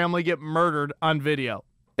your family get murdered on video.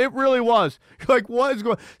 It really was. You're like, what is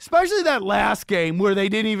going on? Especially that last game where they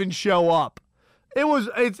didn't even show up.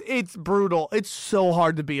 It's brutal. It's so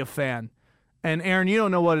hard to be a fan. And Aaron, you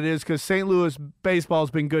don't know what it is because St. Louis baseball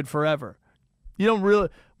has been good forever. You don't really.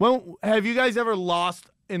 Well, have you guys ever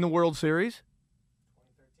lost in the World Series?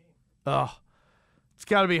 2013. Oh, it's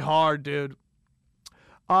got to be hard, dude.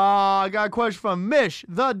 I got a question from Mish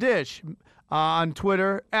the Dish on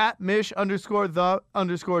Twitter at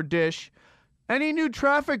Mish_the_dish. Any new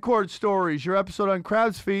traffic court stories? Your episode on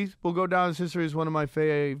Crab's Feet will go down as history as one of my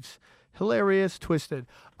faves. Hilarious, twisted.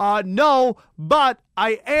 No, but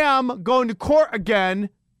I am going to court again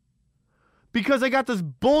because I got this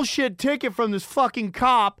bullshit ticket from this fucking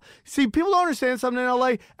cop. See, people don't understand something in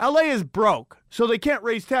LA. LA is broke, so they can't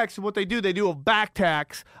raise taxes. What they do a back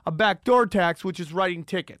tax, a backdoor tax, which is writing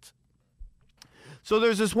tickets. So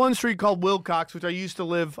there's this one street called Wilcox, which I used to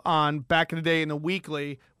live on back in the day in the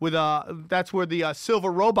Weekly. That's where the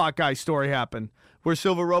Silver Robot Guy story happened, where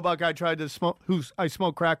Silver Robot Guy tried to smoke, who I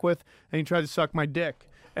smoked crack with, and he tried to suck my dick.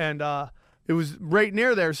 And it was right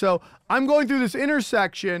near there. So I'm going through this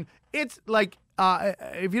intersection. It's like,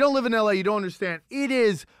 if you don't live in LA, you don't understand. It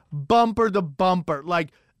is bumper to bumper.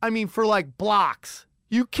 For blocks.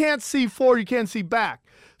 You can't see forward, you can't see back.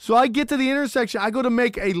 So I get to the intersection. I go to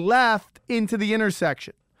make a left into the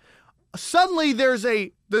intersection. Suddenly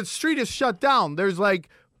the street is shut down. There's wooden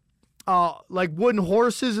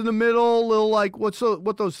horses in the middle, little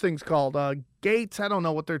what those things called? Gates? I don't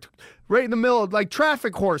know what they're right in the middle,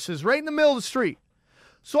 traffic horses, right in the middle of the street.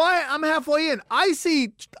 So I'm halfway in. I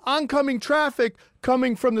see oncoming traffic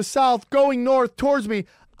coming from the south, going north towards me.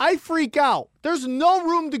 I freak out. There's no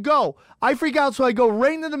room to go. I freak out, so I go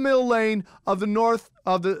right into the middle lane of the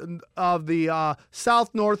south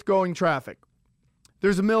north going traffic.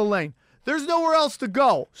 There's a middle lane. There's nowhere else to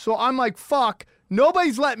go. So I'm like, fuck.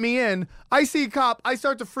 Nobody's letting me in. I see a cop. I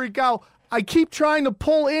start to freak out. I keep trying to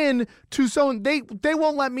pull in to someone. They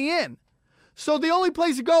won't let me in. So the only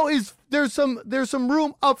place to go is there's some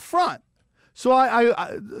room up front. So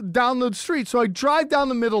I down the street. So I drive down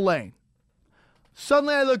the middle lane.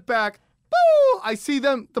 Suddenly I look back. Boo! I see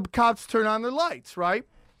the cops turn on their lights, right?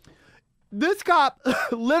 This cop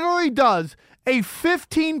literally does a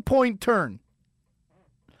 15-point turn.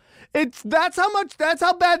 That's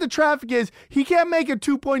how bad the traffic is. He can't make a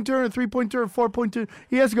 2-point turn, a 3-point turn, a 4-point turn.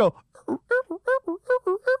 He has to go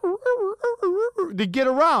to get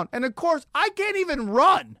around. And of course, I can't even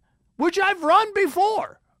run which I've run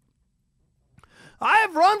before. I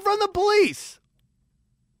have run from the police.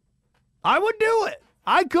 I would do it.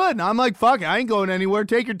 I couldn't. I'm like, fuck it. I ain't going anywhere.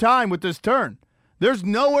 Take your time with this turn. There's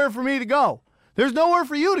nowhere for me to go. There's nowhere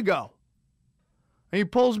for you to go. And he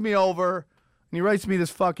pulls me over, and he writes me this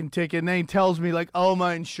fucking ticket, and then he tells me, like, oh,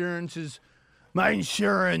 my insurance,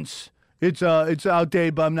 it's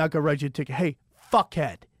outdated, but I'm not going to write you a ticket. Hey,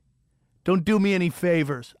 fuckhead. Don't do me any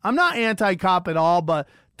favors. I'm not anti-cop at all, but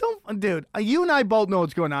dude, you and I both know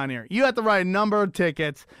what's going on here. You have to write a number of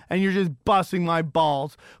tickets, and you're just busting my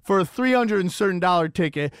balls for a $300 and certain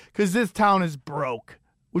ticket because this town is broke,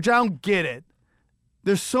 which I don't get it.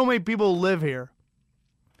 There's so many people who live here.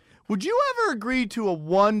 Would you ever agree to a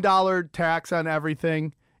 $1 tax on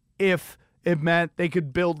everything if it meant they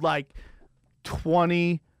could build like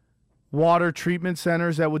 20 water treatment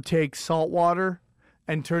centers that would take salt water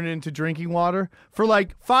and turn it into drinking water? For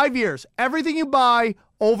like 5 years, everything you buy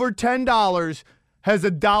over $10 has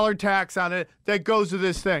a $1 tax on it that goes to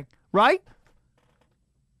this thing, right?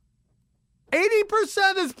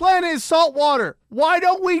 80% of this planet is salt water. Why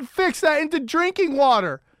don't we fix that into drinking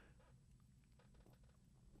water?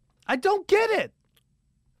 I don't get it.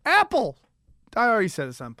 Apple. I already said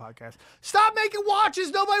this on podcast. Stop making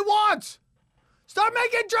watches nobody wants. Start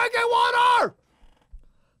making drinking water.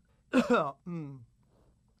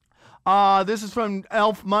 This is from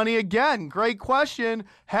Elf Money again. Great question.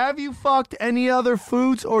 Have you fucked any other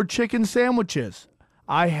foods or chicken sandwiches?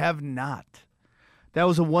 I have not. That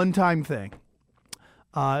was a one-time thing.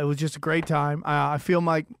 It was just a great time. I feel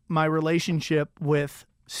like my relationship with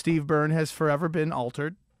Steve Byrne has forever been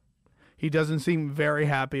altered. He doesn't seem very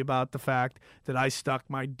happy about the fact that I stuck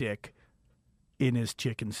my dick in his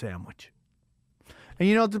chicken sandwich. And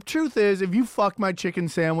you know, the truth is, if you fucked my chicken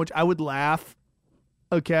sandwich, I would laugh.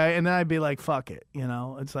 Okay, and then I'd be like, fuck it, you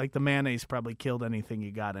know? It's like the mayonnaise probably killed anything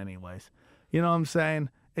you got anyways. You know what I'm saying?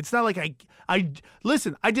 It's not like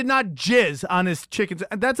listen, I did not jizz on his chicken.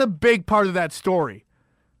 That's a big part of that story.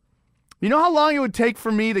 You know how long it would take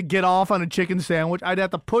for me to get off on a chicken sandwich? I'd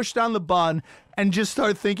have to push down the bun and just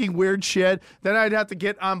start thinking weird shit. Then I'd have to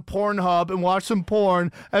get on Pornhub and watch some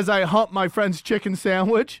porn as I hump my friend's chicken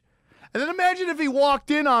sandwich. And then imagine if he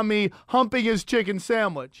walked in on me humping his chicken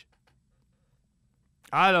sandwich.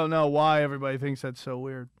 I don't know why everybody thinks that's so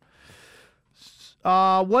weird.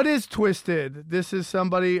 What is Twisted? This is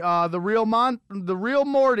somebody, the real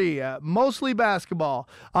Morty, mostly basketball.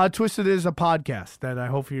 Twisted is a podcast that I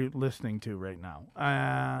hope you're listening to right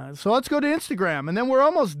now. So let's go to Instagram, and then we're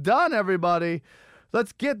almost done, everybody.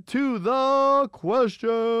 Let's get to the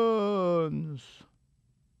questions.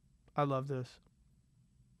 I love this.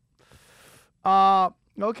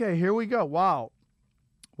 Okay, here we go. Wow.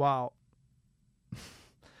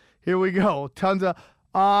 Here we go. Tons of...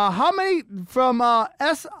 how many from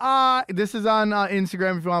SI, this is on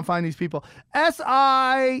Instagram if you want to find these people,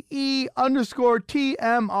 SIE_TMRC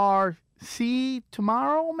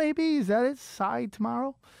tomorrow, maybe? Is that it? Sai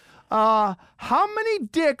tomorrow? How many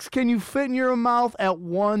dicks can you fit in your mouth at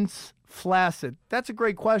once flaccid? That's a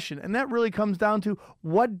great question. And that really comes down to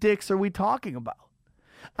what dicks are we talking about?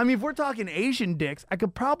 I mean, if we're talking Asian dicks, I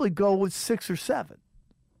could probably go with 6 or 7.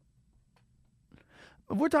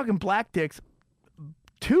 If we're talking black dicks,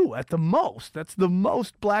 2 at the most. That's the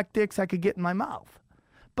most black dicks I could get in my mouth.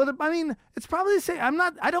 But I mean, it's probably the same. I'm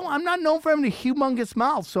not known for having a humongous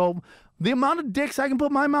mouth. So the amount of dicks I can put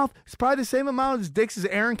in my mouth is probably the same amount of dicks as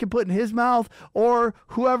Aaron can put in his mouth, or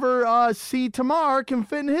whoever C. Tamar can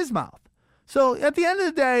fit in his mouth. So at the end of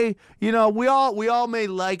the day, you know, we all may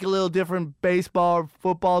like a little different baseball or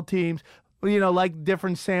football teams, you know, like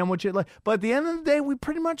different sandwiches. But at the end of the day, we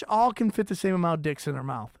pretty much all can fit the same amount of dicks in our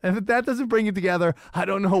mouth. And if that doesn't bring it together, I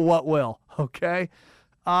don't know what will, okay?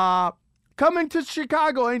 Coming to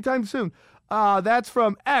Chicago anytime soon. That's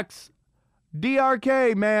from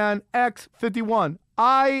XDRK, man, X51.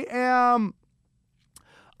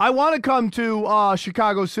 I want to come to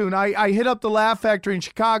Chicago soon. I hit up the Laugh Factory in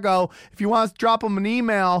Chicago. If you want to drop them an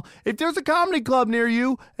email, if there's a comedy club near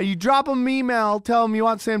you and you drop them an email, tell them you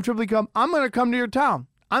want Sam Tripoli to come, I'm going to come to your town.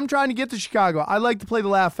 I'm trying to get to Chicago. I like to play the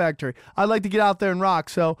Laugh Factory. I like to get out there and rock.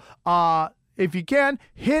 So if you can,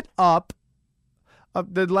 hit up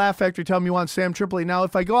the Laugh Factory, tell them you want Sam Tripoli. Now,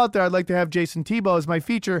 if I go out there, I'd like to have Jason Tebow as my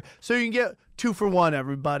feature so you can get 2 for 1,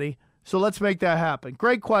 everybody. So let's make that happen.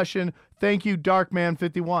 Great question. Thank you,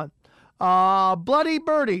 Darkman51. Bloody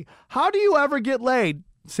Birdie, how do you ever get laid?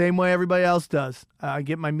 Same way everybody else does. I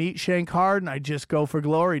get my meat shank hard and I just go for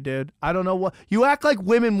glory, dude. I don't know what. You act like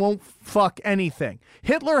women won't fuck anything.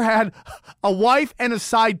 Hitler had a wife and a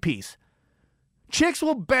side piece. Chicks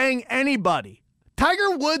will bang anybody.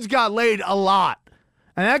 Tiger Woods got laid a lot.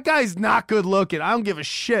 And that guy's not good looking. I don't give a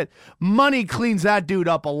shit. Money cleans that dude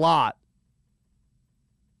up a lot.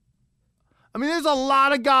 I mean, there's a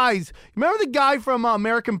lot of guys. Remember the guy from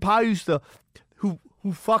American Pie who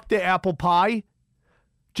fucked the apple pie?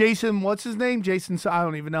 Jason, what's his name? Jason, I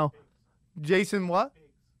don't even know. Jason what?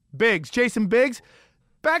 Biggs. Jason Biggs.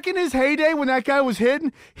 Back in his heyday when that guy was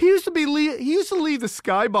hitting, he used to leave the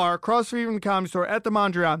Sky Bar across the street from the Comedy Store at the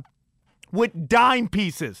Mondrian with dime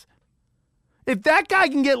pieces. If that guy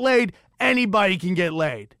can get laid, anybody can get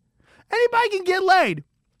laid. Anybody can get laid.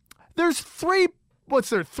 There's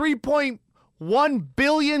 3.1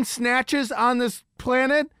 billion snatches on this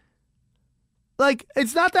planet? Like,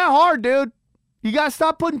 it's not that hard, dude. You gotta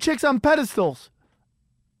stop putting chicks on pedestals.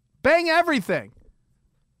 Bang everything.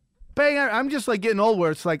 I'm just like getting old where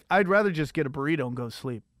it's like, I'd rather just get a burrito and go to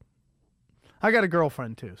sleep. I got a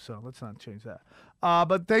girlfriend too, so let's not change that.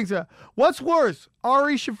 But thanks. What's worse,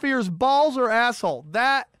 Ari Shafir's balls or asshole?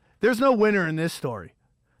 There's no winner in this story.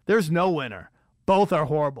 There's no winner. Both are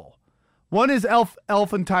horrible. One is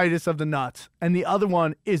elephantitis of the nuts, and the other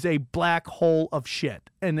one is a black hole of shit.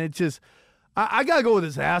 And it's just, I gotta go with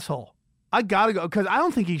his asshole. I gotta go because I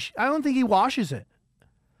don't think he washes it.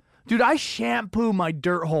 Dude, I shampoo my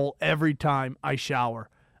dirt hole every time I shower.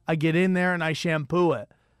 I get in there and I shampoo it.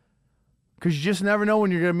 Because you just never know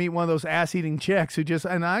when you're going to meet one of those ass-eating chicks who just,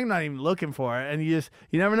 and I'm not even looking for it, and you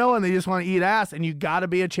never know when they just want to eat ass, and you got to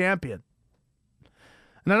be a champion.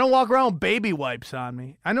 And I don't walk around with baby wipes on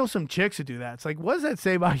me. I know some chicks who do that. It's like, what does that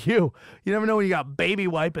say about you? You never know when you got baby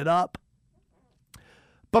wipe it up.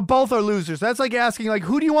 But both are losers. That's like asking, like,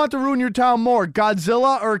 who do you want to ruin your town more,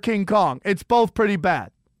 Godzilla or King Kong? It's both pretty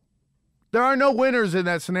bad. There are no winners in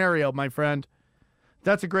that scenario, my friend.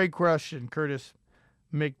 That's a great question, Curtis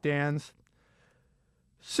McDans.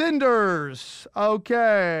 Cinders.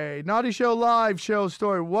 Okay. Naughty Show Live show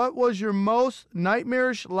story. What was your most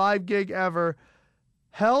nightmarish live gig ever?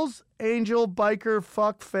 Hell's Angel Biker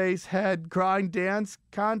Fuckface Head Grind Dance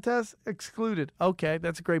Contest excluded. Okay,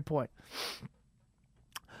 that's a great point.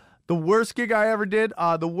 The worst gig I ever did,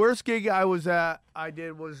 the worst gig I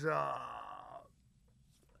did was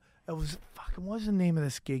it was fucking, what was the name of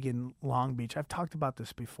this gig in Long Beach? I've talked about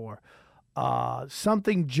this before.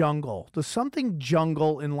 Something Jungle. The Something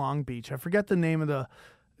Jungle in Long Beach. I forget the name of the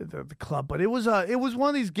club, but it was one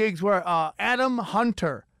of these gigs where Adam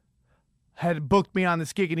Hunter had booked me on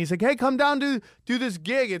this gig, and he's like, hey, come down to do this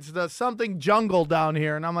gig. It's the Something Jungle down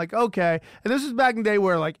here. And I'm like, okay. And this is back in the day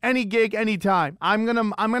where like any gig, anytime, I'm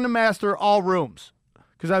gonna master all rooms.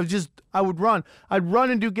 Because I'd run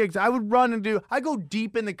and do gigs. I go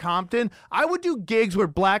deep into Compton. I would do gigs where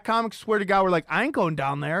black comics, swear to God, were like, I ain't going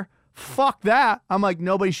down there. Fuck that. I'm like,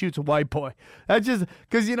 nobody shoots a white boy. That's just,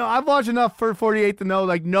 because, I've watched enough for 48 to know,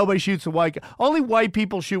 like, nobody shoots a white guy. Only white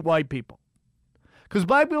people shoot white people. Because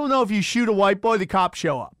black people know if you shoot a white boy, the cops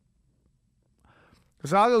show up.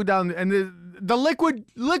 Because I'll go down, and the Liquid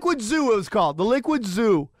Zoo, it was called. The Liquid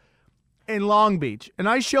Zoo. In Long Beach, and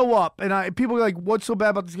I show up, and people are like, what's so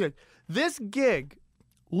bad about this gig? This gig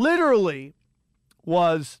literally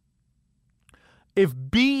was if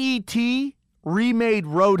BET remade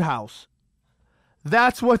Roadhouse.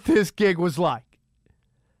 That's what this gig was like.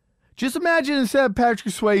 Just imagine instead of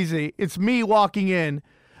Patrick Swayze, it's me walking in.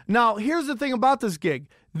 Now, here's the thing about this gig.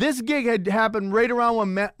 This gig had happened right around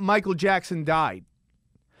when Michael Jackson died.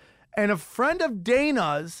 And a friend of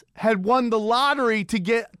Dana's had won the lottery to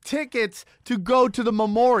get tickets to go to the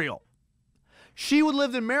memorial. She would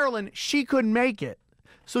live in Maryland. She couldn't make it.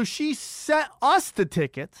 So she sent us the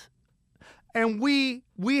tickets. And we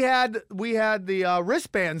had the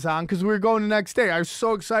wristbands on because we were going the next day. I was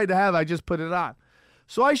so excited to have it. I just put it on.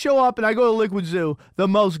 So I show up and I go to Liquid Zoo, the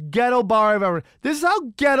most ghetto bar I've ever. This is how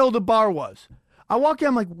ghetto the bar was. I walk in,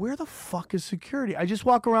 I'm like, where the fuck is security? I just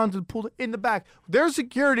walk around to the pool in the back. There's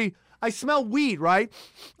security. I smell weed, right?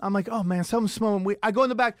 I'm like, oh man, someone's smoking weed. I go in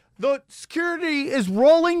the back. The security is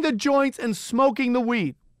rolling the joints and smoking the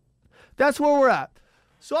weed. That's where we're at.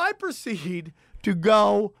 So I proceed to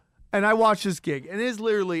go and I watch this gig. And it is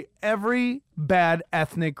literally every bad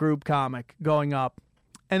ethnic group comic going up.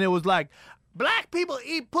 And it was like, black people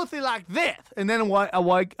eat pussy like this. And then a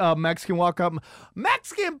white Mexican walk up.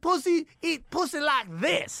 Mexican pussy eat pussy like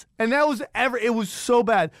this. And that was it was so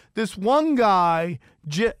bad. This one guy,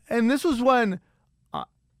 and this was when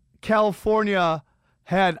California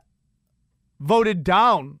had voted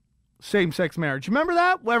down same-sex marriage. Remember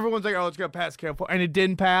that? Well, everyone's like, oh, it's going to pass California. And it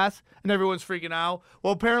didn't pass. And everyone's freaking out.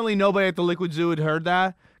 Well, apparently nobody at the Liquid Zoo had heard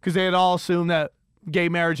that because they had all assumed that gay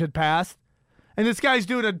marriage had passed. And this guy's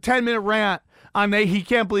doing a 10-minute rant on he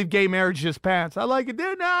can't believe gay marriage just passed. I like, it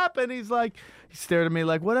didn't happen. He's like, he stared at me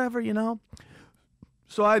like, whatever,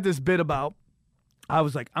 So I had this bit about, I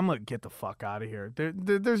was like, I'm going to get the fuck out of here.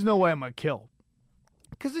 There's no way I'm going to kill.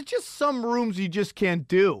 Because it's just some rooms you just can't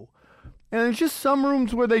do. And there's just some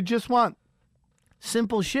rooms where they just want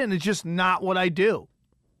simple shit, and it's just not what I do.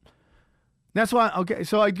 That's why, okay,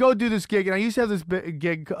 so I go do this gig, and I used to have this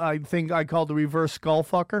gig, I think I called the reverse skull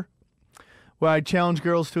fucker, where I challenge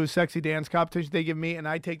girls to a sexy dance competition. They give me, and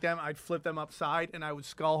I take them, I'd flip them upside, and I would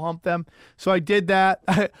skull hump them. So I did that.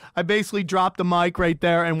 I basically dropped the mic right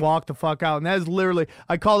there and walked the fuck out. And that is literally,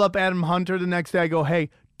 I called up Adam Hunter the next day. I go,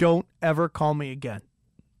 hey, don't ever call me again.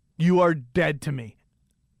 You are dead to me.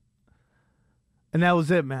 And that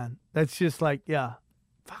was it, man. That's just like, yeah.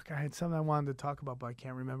 Fuck, I had something I wanted to talk about, but I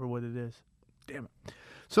can't remember what it is. Damn it.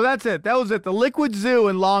 So that's it. That was it. The Liquid Zoo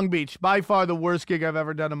in Long Beach. By far the worst gig I've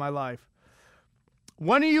ever done in my life.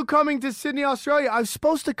 When are you coming to Sydney, Australia? I was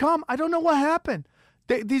supposed to come. I don't know what happened.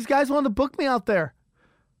 These guys wanted to book me out there.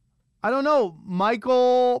 I don't know.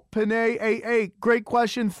 Michael Panay, hey, great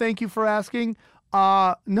question. Thank you for asking.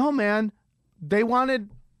 No, man.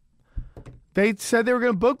 They said they were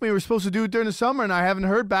going to book me. We were supposed to do it during the summer, and I haven't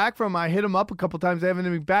heard back from them. I hit them up a couple times. They haven't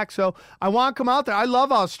hit me back, so I want to come out there. I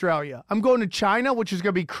love Australia. I'm going to China, which is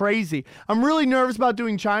going to be crazy. I'm really nervous about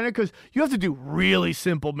doing China because you have to do really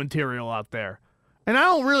simple material out there. And I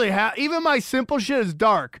don't really have, even my simple shit is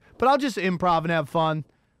dark, but I'll just improv and have fun.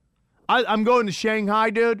 I'm going to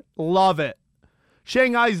Shanghai, dude. Love it.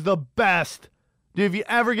 Shanghai's the best. Dude, if you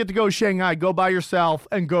ever get to go to Shanghai, go by yourself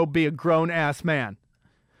and go be a grown-ass man.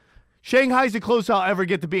 Shanghai's the closest I'll ever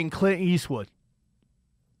get to being Clint Eastwood.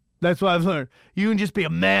 That's what I've learned. You can just be a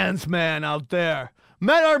man's man out there.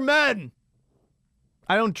 Men are men.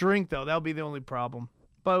 I don't drink, though. That'll be the only problem.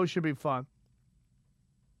 But it should be fun.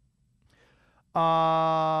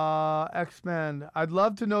 X-Men. I'd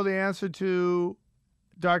love to know the answer to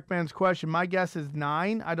Darkman's question. My guess is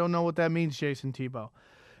 9. I don't know what that means, Jason Tebow.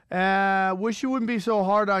 Wish you wouldn't be so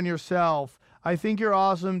hard on yourself. I think you're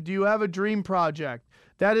awesome. Do you have a dream project?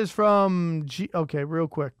 That is from okay, real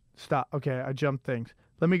quick. Stop. Okay, I jumped things.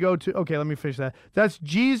 Let me finish that. That's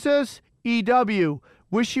Jesus EW.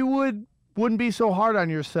 Wish you wouldn't be so hard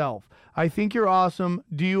on yourself. I think you're awesome.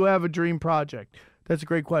 Do you have a dream project? That's a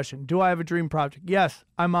great question. Do I have a dream project? Yes,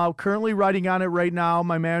 I'm currently writing on it right now.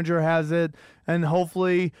 My manager has it, and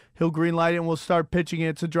hopefully he'll greenlight it and we'll start pitching it.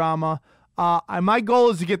 It's a drama. My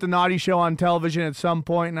goal is to get the Naughty Show on television at some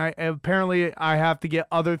point, and apparently I have to get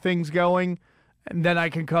other things going. And then I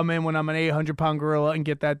can come in when I'm an 800-pound gorilla and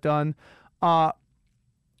get that done. I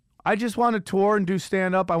just want to tour and do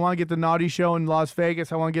stand-up. I want to get the Naughty Show in Las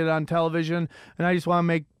Vegas. I want to get it on television. And I just want to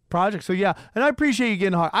make projects. So, yeah. And I appreciate you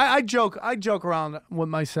getting hard. I joke around with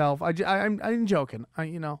myself. I'm joking.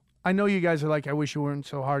 I know you guys are like, I wish you weren't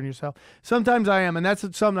so hard on yourself. Sometimes I am. And that's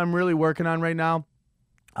something I'm really working on right now.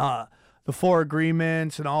 The 4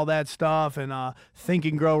 agreements and all that stuff, and Think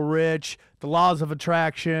and Grow Rich, the laws of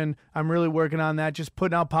attraction. I'm really working on that, just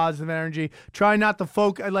putting out positive energy. Try not to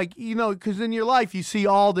focus, because in your life you see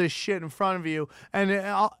all this shit in front of you, and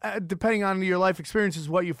depending on your life experiences,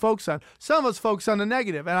 what you focus on. Some of us focus on the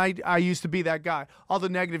negative, and I used to be that guy. All the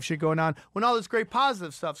negative shit going on, when all this great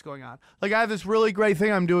positive stuff's going on. Like, I have this really great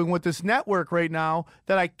thing I'm doing with this network right now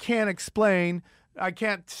that I can't explain. I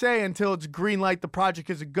can't say until it's green light the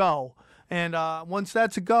project is a go. And once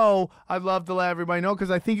that's a go, I'd love to let everybody know, because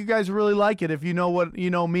I think you guys really like it. If you know what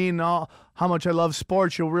me and how much I love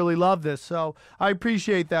sports, you'll really love this. So I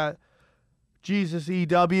appreciate that. Jesus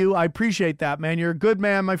EW, I appreciate that, man. You're a good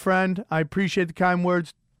man, my friend. I appreciate the kind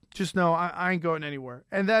words. Just know I ain't going anywhere.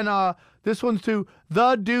 And then this one's to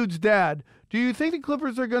The Dude's Dad. Do you think the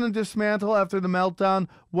Clippers are going to dismantle after the meltdown?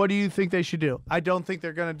 What do you think they should do? I don't think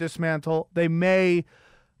they're going to dismantle. They may.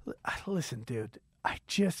 Listen, dude. I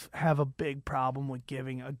just have a big problem with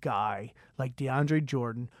giving a guy like DeAndre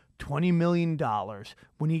Jordan $20 million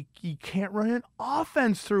when he can't run an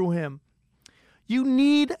offense through him. You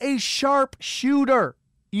need a sharp shooter.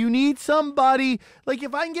 You need somebody, like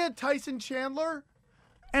if I can get Tyson Chandler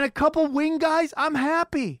and a couple wing guys, I'm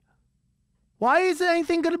happy. Why is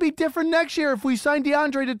anything going to be different next year if we sign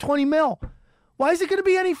DeAndre to 20 mil? Why is it going to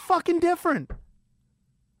be any fucking different?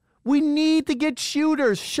 We need to get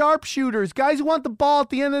shooters, sharp shooters, guys who want the ball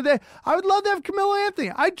at the end of the day. I would love to have Carmelo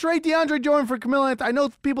Anthony. I'd trade DeAndre Jordan for Carmelo Anthony. I know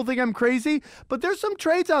people think I'm crazy, but there's some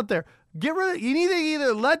trades out there. You need to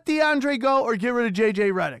either let DeAndre go or get rid of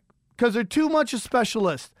JJ Redick, because they're too much a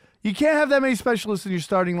specialist. You can't have that many specialists in your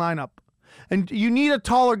starting lineup. And you need a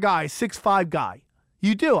taller guy, 6'5" guy.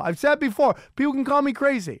 You do. I've said before, people can call me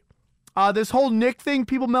crazy. This whole Knick thing,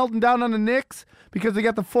 people melting down on the Knicks because they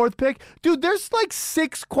got the 4th pick. Dude, there's like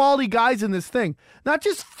 6 quality guys in this thing. Not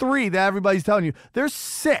just 3 that everybody's telling you. There's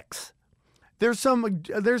 6. There's some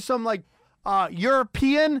like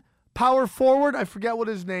European power forward. I forget what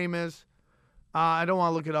his name is. I don't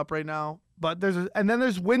want to look it up right now. But and then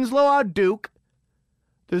there's Winslow out of Duke.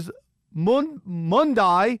 There's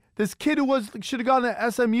Mundai, this kid who should have gone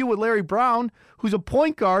to SMU with Larry Brown, who's a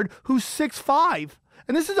point guard, who's 6'5".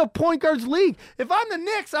 And this is a point guards league. If I'm the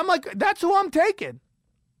Knicks, I'm like, that's who I'm taking.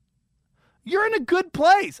 You're in a good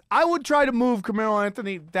place. I would try to move Carmelo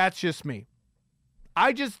Anthony. That's just me.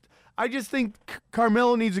 I just think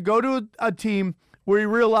Carmelo needs to go to a team where he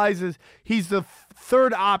realizes he's the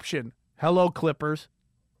third option. Hello, Clippers.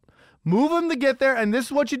 Move him to get there, and this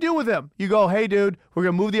is what you do with him. You go, hey, dude, we're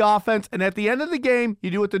going to move the offense, and at the end of the game, you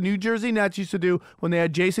do what the New Jersey Nets used to do when they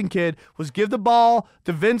had Jason Kidd, was give the ball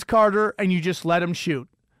to Vince Carter, and you just let him shoot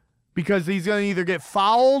because he's going to either get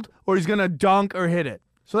fouled or he's going to dunk or hit it.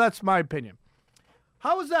 So that's my opinion.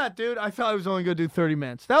 How was that, dude? I thought I was only going to do 30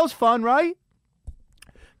 minutes. That was fun, right?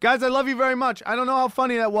 Guys, I love you very much. I don't know how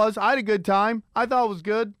funny that was. I had a good time. I thought it was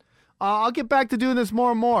good. I'll get back to doing this more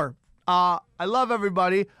and more. I love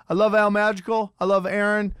everybody. I love Al Magical. I love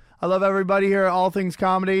Aaron. I love everybody here at All Things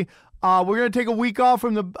Comedy. We're going to take a week off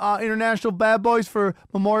from the International Bad Boys for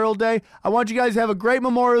Memorial Day. I want you guys to have a great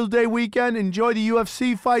Memorial Day weekend. Enjoy the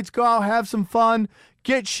UFC fights. Go out, have some fun.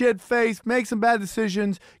 Get shit-faced. Make some bad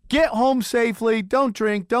decisions. Get home safely. Don't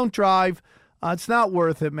drink. Don't drive. It's not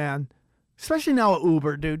worth it, man. Especially now at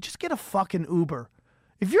Uber, dude. Just get a fucking Uber.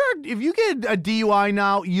 If you get a DUI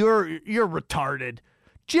now, you're retarded.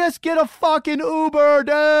 Just get a fucking Uber,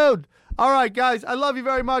 dude. All right, guys, I love you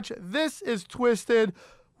very much. This is Twisted.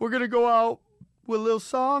 We're going to go out with a little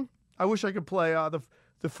song. I wish I could play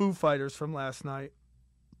the Foo Fighters from last night.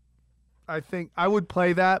 I think I would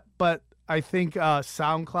play that, but I think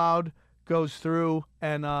SoundCloud goes through,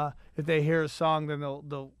 and if they hear a song, then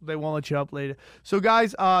they won't let you upload it. So,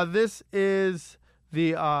 guys, this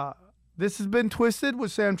has been Twisted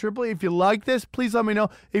with Sam Tripoli. If you like this, please let me know.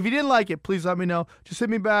 If you didn't like it, please let me know. Just hit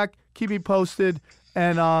me back. Keep me posted.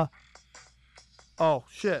 And, oh,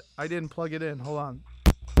 shit. I didn't plug it in. Hold on.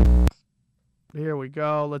 Here we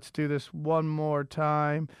go. Let's do this one more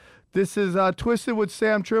time. This is Twisted with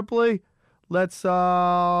Sam Tripoli.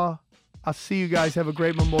 I'll see you guys. Have a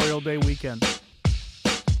great Memorial Day weekend.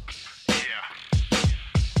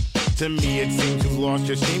 To me it seems you've lost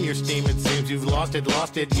your steam it seems you've lost it,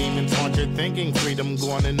 demons haunt your thinking, freedom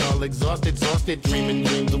gone and all exhausted, dreaming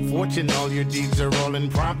dreams of fortune, all your deeds are all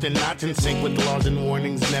impromptu, not in sync with laws and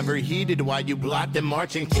warnings never heeded, while you blot them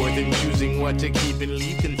marching forth and choosing what to keep and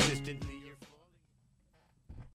leave consistent.